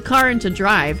pop the car into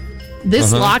drive.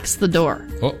 This locks the door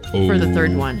Uh-oh. for the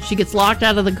third one. She gets locked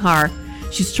out of the car.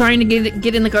 She's trying to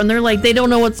get in the car, and they're like, they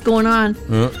don't know what's going on.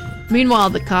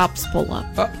 Meanwhile, the cops pull up.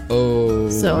 Uh-oh.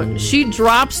 So she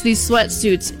drops these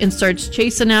sweatsuits and starts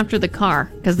chasing after the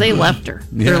car because they left her.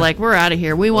 Yeah. They're like, we're out of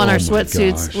here. We want Oh our my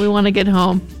sweatsuits. gosh. We want to get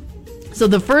home. So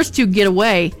the first 2 get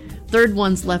away. Third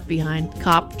one's left behind.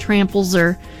 Cop tramples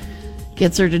her,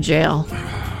 gets her to jail.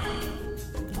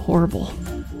 Horrible.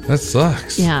 That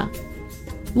sucks. Yeah.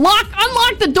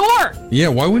 Unlock the door. Yeah,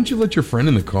 why wouldn't you let your friend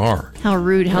in the car? How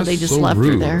rude how That's they just so left her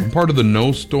rude. there. I'm part of the no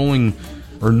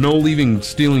leaving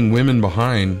stealing women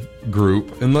behind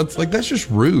group, and that's just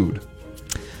rude.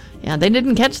 Yeah, they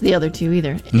didn't catch the other 2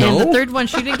 either. No? And the third one,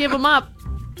 she didn't give them up.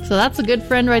 So that's a good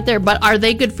friend right there. But are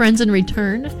they good friends in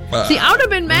return? See, I would have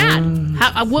been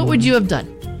mad. What would you have done?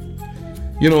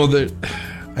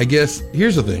 I guess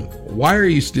here's the thing. Why are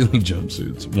you stealing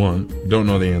jumpsuits? 1, don't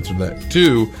know the answer to that.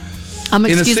 2,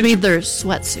 Excuse me, they're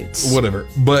sweatsuits. whatever.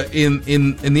 But in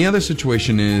the other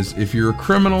situation is if you're a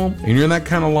criminal and you're in that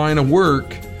kind of line of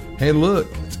work, hey, look,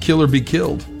 it's kill or be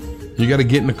killed. You got to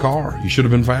get in the car. You should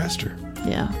have been faster.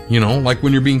 Yeah. Like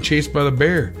when you're being chased by the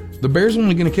bear. The bear's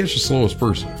only going to catch the slowest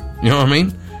person. You know what I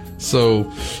mean?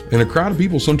 So, in a crowd of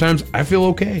people, sometimes I feel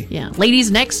okay. Yeah. Ladies,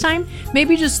 next time,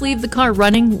 maybe just leave the car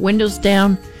running, windows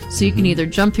down, so you can either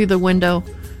jump through the window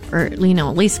or, at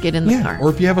least get in the car. Or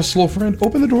if you have a slow friend,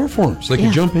 open the door for them so they Yeah.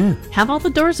 can jump in. Have all the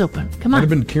doors open. Come Might on. have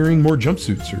been carrying more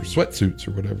jumpsuits or sweatsuits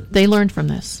or whatever. They learned from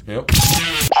this. Yep.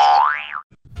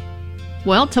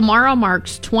 Well, tomorrow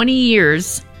marks 20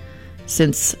 years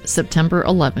since September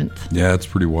 11th, Yeah, it's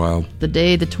pretty wild. the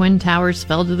day the Twin Towers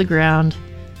fell to the ground.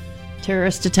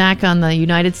 Terrorist attack on the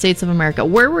United States of America.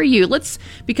 Where were you?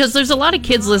 Because there's a lot of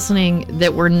kids listening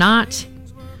that were not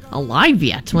alive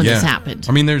yet when this happened.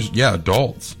 I mean, there's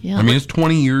adults. Yeah, I mean, it's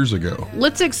 20 years ago.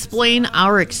 Let's explain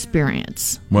our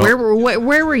experience. Well-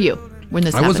 where were you when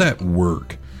this I happened? was at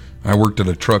work. I worked at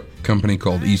a truck company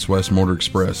called East West Motor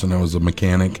Express, and I was a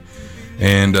mechanic.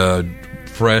 And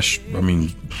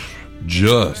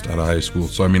just out of high school.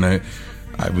 So,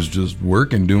 I was just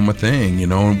working, doing my thing,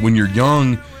 And when you're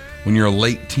young, when you're a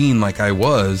late teen like I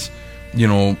was,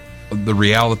 the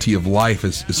reality of life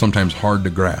is sometimes hard to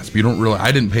grasp.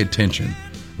 I didn't pay attention,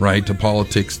 right, to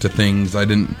politics, to things. I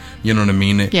didn't, you know what I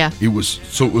mean? Yeah. It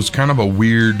was kind of a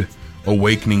weird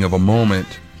awakening of a moment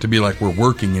to be like, we're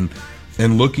working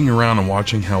and looking around and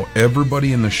watching how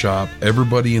everybody in the shop,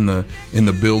 everybody in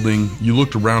the building, you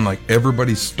looked around like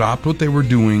everybody stopped what they were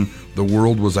doing. The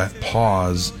world was at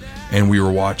pause, and we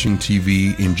were watching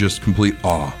TV in just complete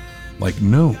awe. Like,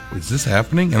 no, is this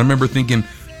happening? And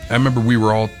I remember we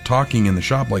were all talking in the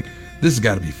shop like, this has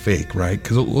got to be fake, right?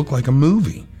 Because it looked like a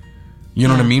movie. You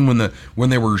know what I mean? When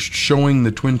they were showing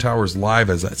the Twin Towers live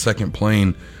as that second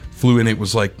plane flew in, it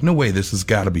was like, no way, this has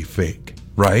got to be fake,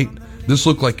 right? This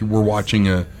looked like we're watching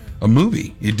a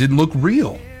movie. It didn't look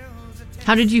real.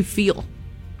 How did you feel?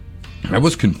 I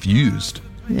was confused.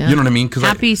 Yeah. You know what I mean?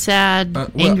 Happy, sad,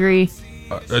 angry?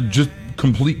 Just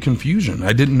complete confusion.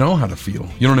 I didn't know how to feel.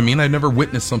 You know what I mean? I never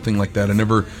witnessed something like that.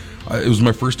 It was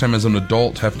my first time as an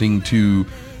adult having to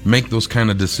make those kind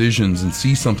of decisions and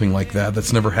see something like that.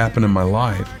 That's never happened in my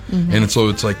life. Mm-hmm. And so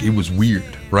it's like, it was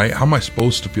weird, right? How am I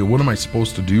supposed to feel? What am I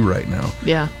supposed to do right now?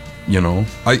 Yeah. You know,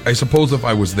 I suppose if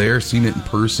I was there, seen it in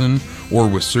person, or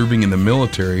was serving in the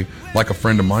military, like a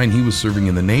friend of mine, he was serving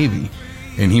in the Navy,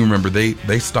 and he remember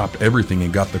they stopped everything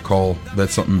and got the call that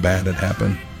something bad had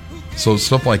happened. So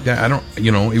stuff like that,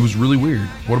 it was really weird.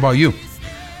 What about you?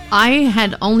 I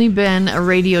had only been a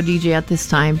radio DJ at this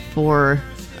time for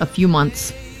a few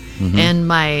months,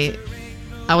 and I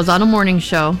was on a morning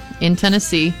show in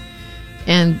Tennessee,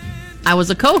 and I was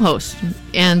a co-host,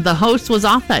 and the host was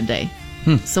off that day.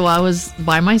 So I was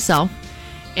by myself,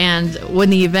 and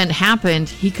when the event happened,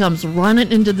 he comes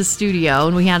running into the studio,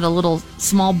 and we had a little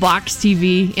small box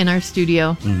TV in our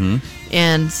studio,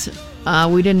 and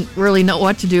we didn't really know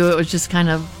what to do. It was just kind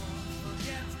of,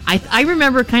 I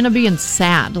remember kind of being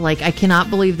sad, like, I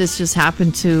cannot believe this just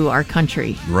happened to our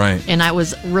country. Right. And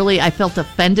I felt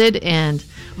offended and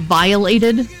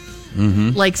violated,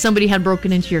 like somebody had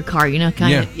broken into your car,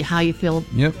 kind of how you feel.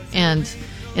 Yep.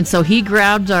 And so he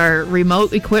grabbed our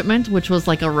remote equipment, which was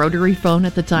like a rotary phone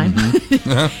at the time,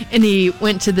 and he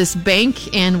went to this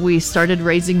bank, and we started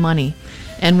raising money.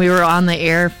 And we were on the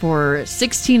air for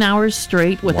 16 hours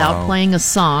straight without playing a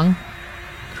song.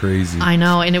 Crazy. I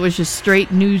know, and it was just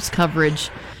straight news coverage.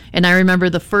 And I remember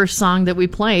the first song that we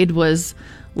played was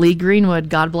Lee Greenwood,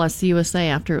 God Bless the USA,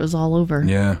 after it was all over.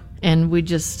 Yeah. And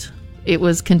it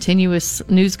was continuous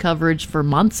news coverage for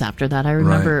months after that. I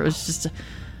remember it was just...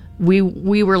 We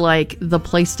were like the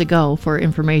place to go for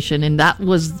information, and that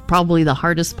was probably the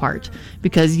hardest part,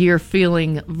 because you're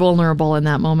feeling vulnerable in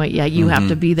that moment, yet you have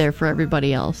to be there for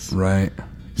everybody else. Right.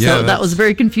 Yeah, so that was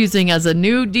very confusing as a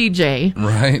new DJ.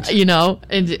 Right.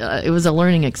 And it was a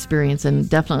learning experience and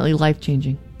definitely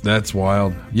life-changing. That's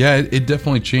wild. Yeah, it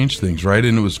definitely changed things, right?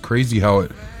 And it was crazy how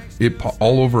it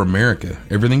all over America,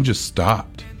 everything just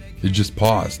stopped. It just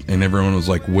paused, and everyone was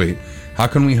like, wait, how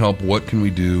can we help? What can we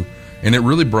do? And it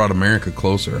really brought America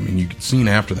closer. I mean, you could see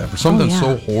after that, for something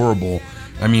so horrible,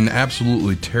 I mean,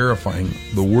 absolutely terrifying,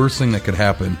 the worst thing that could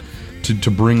happen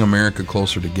to bring America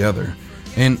closer together.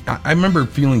 And I remember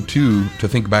feeling, too, to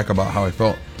think back about how I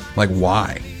felt, like,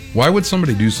 why? Why would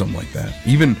somebody do something like that?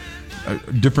 Even a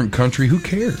different country, who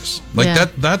cares?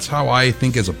 Like, that's how I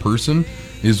think as a person,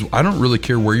 is I don't really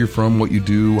care where you're from, what you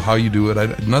do, how you do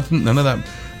it. None of that.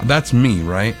 That's me,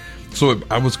 right? So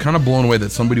I was kind of blown away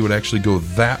that somebody would actually go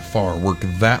that far, work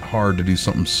that hard to do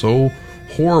something so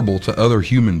horrible to other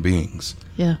human beings.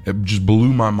 Yeah. It just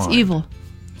blew my mind. It's evil.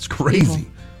 It's crazy.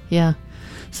 Evil. Yeah.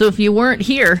 So if you weren't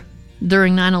here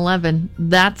during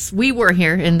 9/11, we were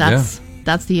here, and that's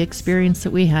the experience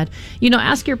that we had.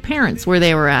 Ask your parents where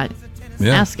they were at.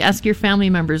 Yeah. Ask your family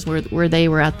members where they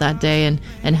were at that day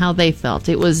and how they felt.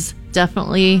 It was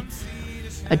definitely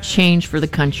a change for the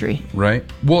country. Right.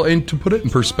 Well, and to put it in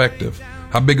perspective,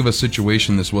 how big of a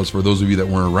situation this was for those of you that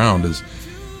weren't around is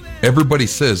everybody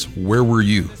says, where were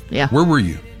you? Yeah. Where were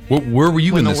you? Where were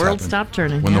you when this happened? When the world stopped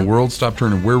turning. When the world stopped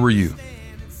turning, where were you?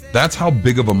 That's how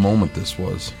big of a moment this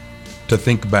was. To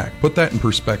think back. Put that in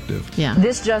perspective. Yeah.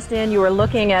 This just in, you are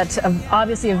looking at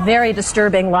obviously a very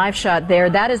disturbing live shot there.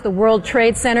 That is the World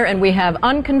Trade Center, and we have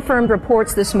unconfirmed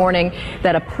reports this morning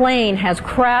that a plane has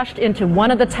crashed into one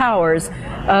of the towers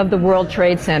of the World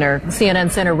Trade Center.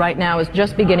 CNN Center right now is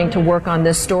just beginning to work on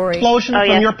this story. Explosion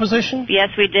from your position? Yes,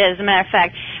 we did. As a matter of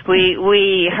fact,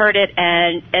 we heard it,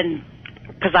 and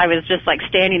because I was just like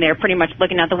standing there pretty much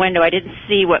looking out the window, I didn't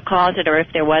see what caused it or if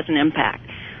there was an impact.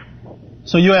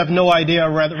 So you have no idea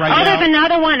right now? Oh, there's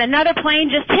another one. Another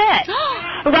plane just hit.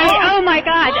 Right. Oh, my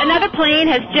God. Another plane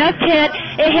has just hit.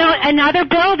 It hit another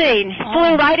building.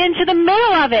 Flew right into the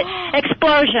middle of it.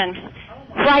 Explosion.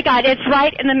 My God, it's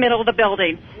right in the middle of the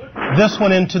building. This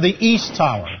one into the East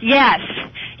Tower? Yes.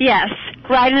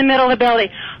 Right in the middle of the building.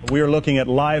 We are looking at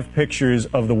live pictures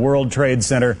of the World Trade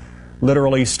Center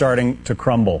literally starting to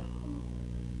crumble.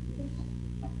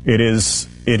 It is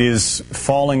is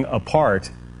falling apart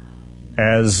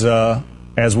as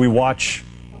we watch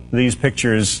these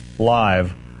pictures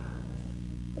live.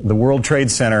 The World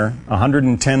Trade Center,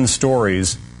 110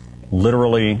 stories,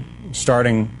 literally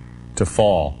starting to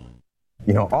fall.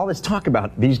 You know, all this talk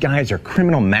about these guys are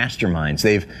criminal masterminds.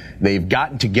 They've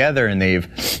gotten together and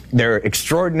their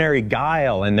extraordinary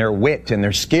guile and their wit and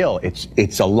their skill.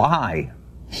 It's a lie.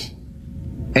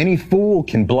 Any fool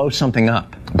can blow something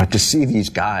up. But to see these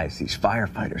guys, these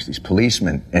firefighters, these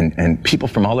policemen, and people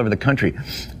from all over the country,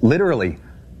 literally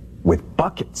with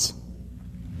buckets,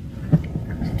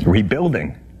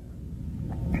 rebuilding,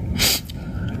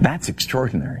 that's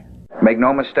extraordinary. Make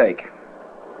no mistake,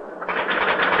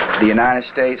 the United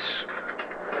States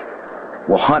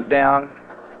will hunt down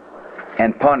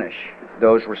and punish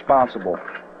those responsible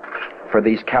for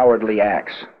these cowardly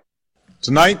acts.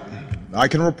 Tonight, I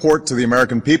can report to the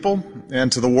American people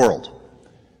and to the world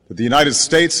that the United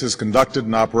States has conducted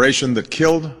an operation that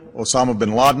killed Osama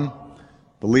bin Laden,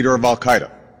 the leader of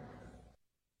Al-Qaeda.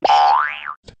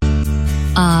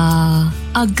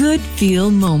 A good feel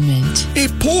moment.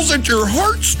 It pulls at your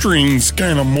heartstrings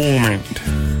kind of moment.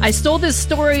 I stole this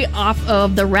story off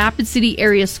of the Rapid City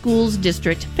Area Schools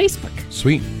District Facebook.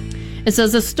 Sweet. It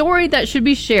says a story that should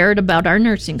be shared about our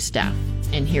nursing staff.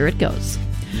 And here it goes.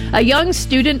 A young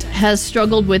student has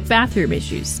struggled with bathroom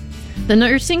issues. The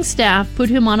nursing staff put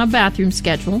him on a bathroom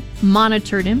schedule,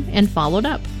 monitored him, and followed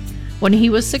up. When he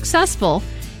was successful,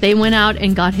 they went out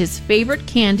and got his favorite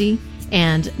candy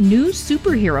and new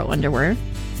superhero underwear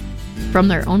from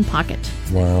their own pocket.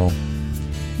 Wow.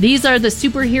 These are the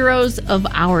superheroes of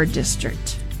our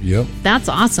district. Yep. That's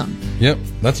awesome. Yep.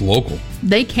 That's local.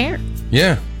 They care.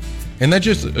 Yeah. And that's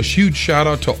just a huge shout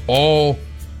out to all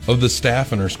of the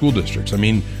staff in our school districts. I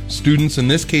mean, students, in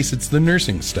this case, it's the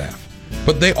nursing staff.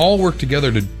 But they all work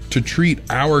together to treat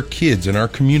our kids in our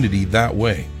community that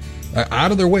way.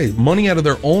 Out of their way, money out of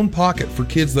their own pocket for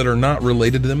kids that are not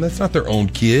related to them. That's not their own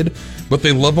kid, but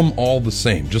they love them all the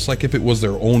same, just like if it was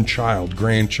their own child,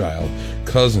 grandchild,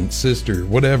 cousin, sister,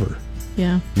 whatever.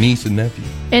 Yeah. Niece and nephew.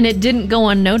 And it didn't go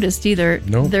unnoticed either.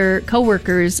 No. Their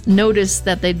coworkers noticed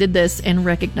that they did this and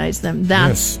recognized them.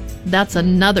 That's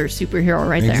another superhero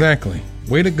right there. Exactly.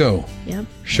 Way to go. Yep.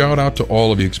 Shout out to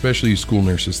all of you, especially you school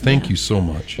nurses. Thank you so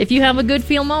much. If you have a good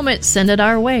feel moment, send it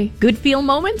our way.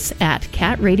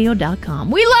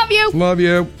 goodfeelmoments@catradio.com. We love you. Love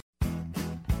you.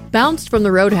 Bounced from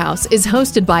the Roadhouse is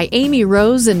hosted by Amy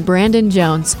Rose and Brandon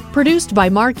Jones. Produced by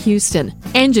Mark Houston.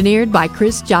 Engineered by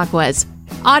Chris Jacquez.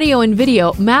 Audio and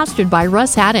video mastered by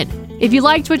Russ Haddon. If you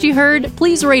liked what you heard,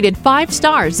 please rate it 5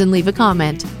 stars and leave a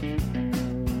comment.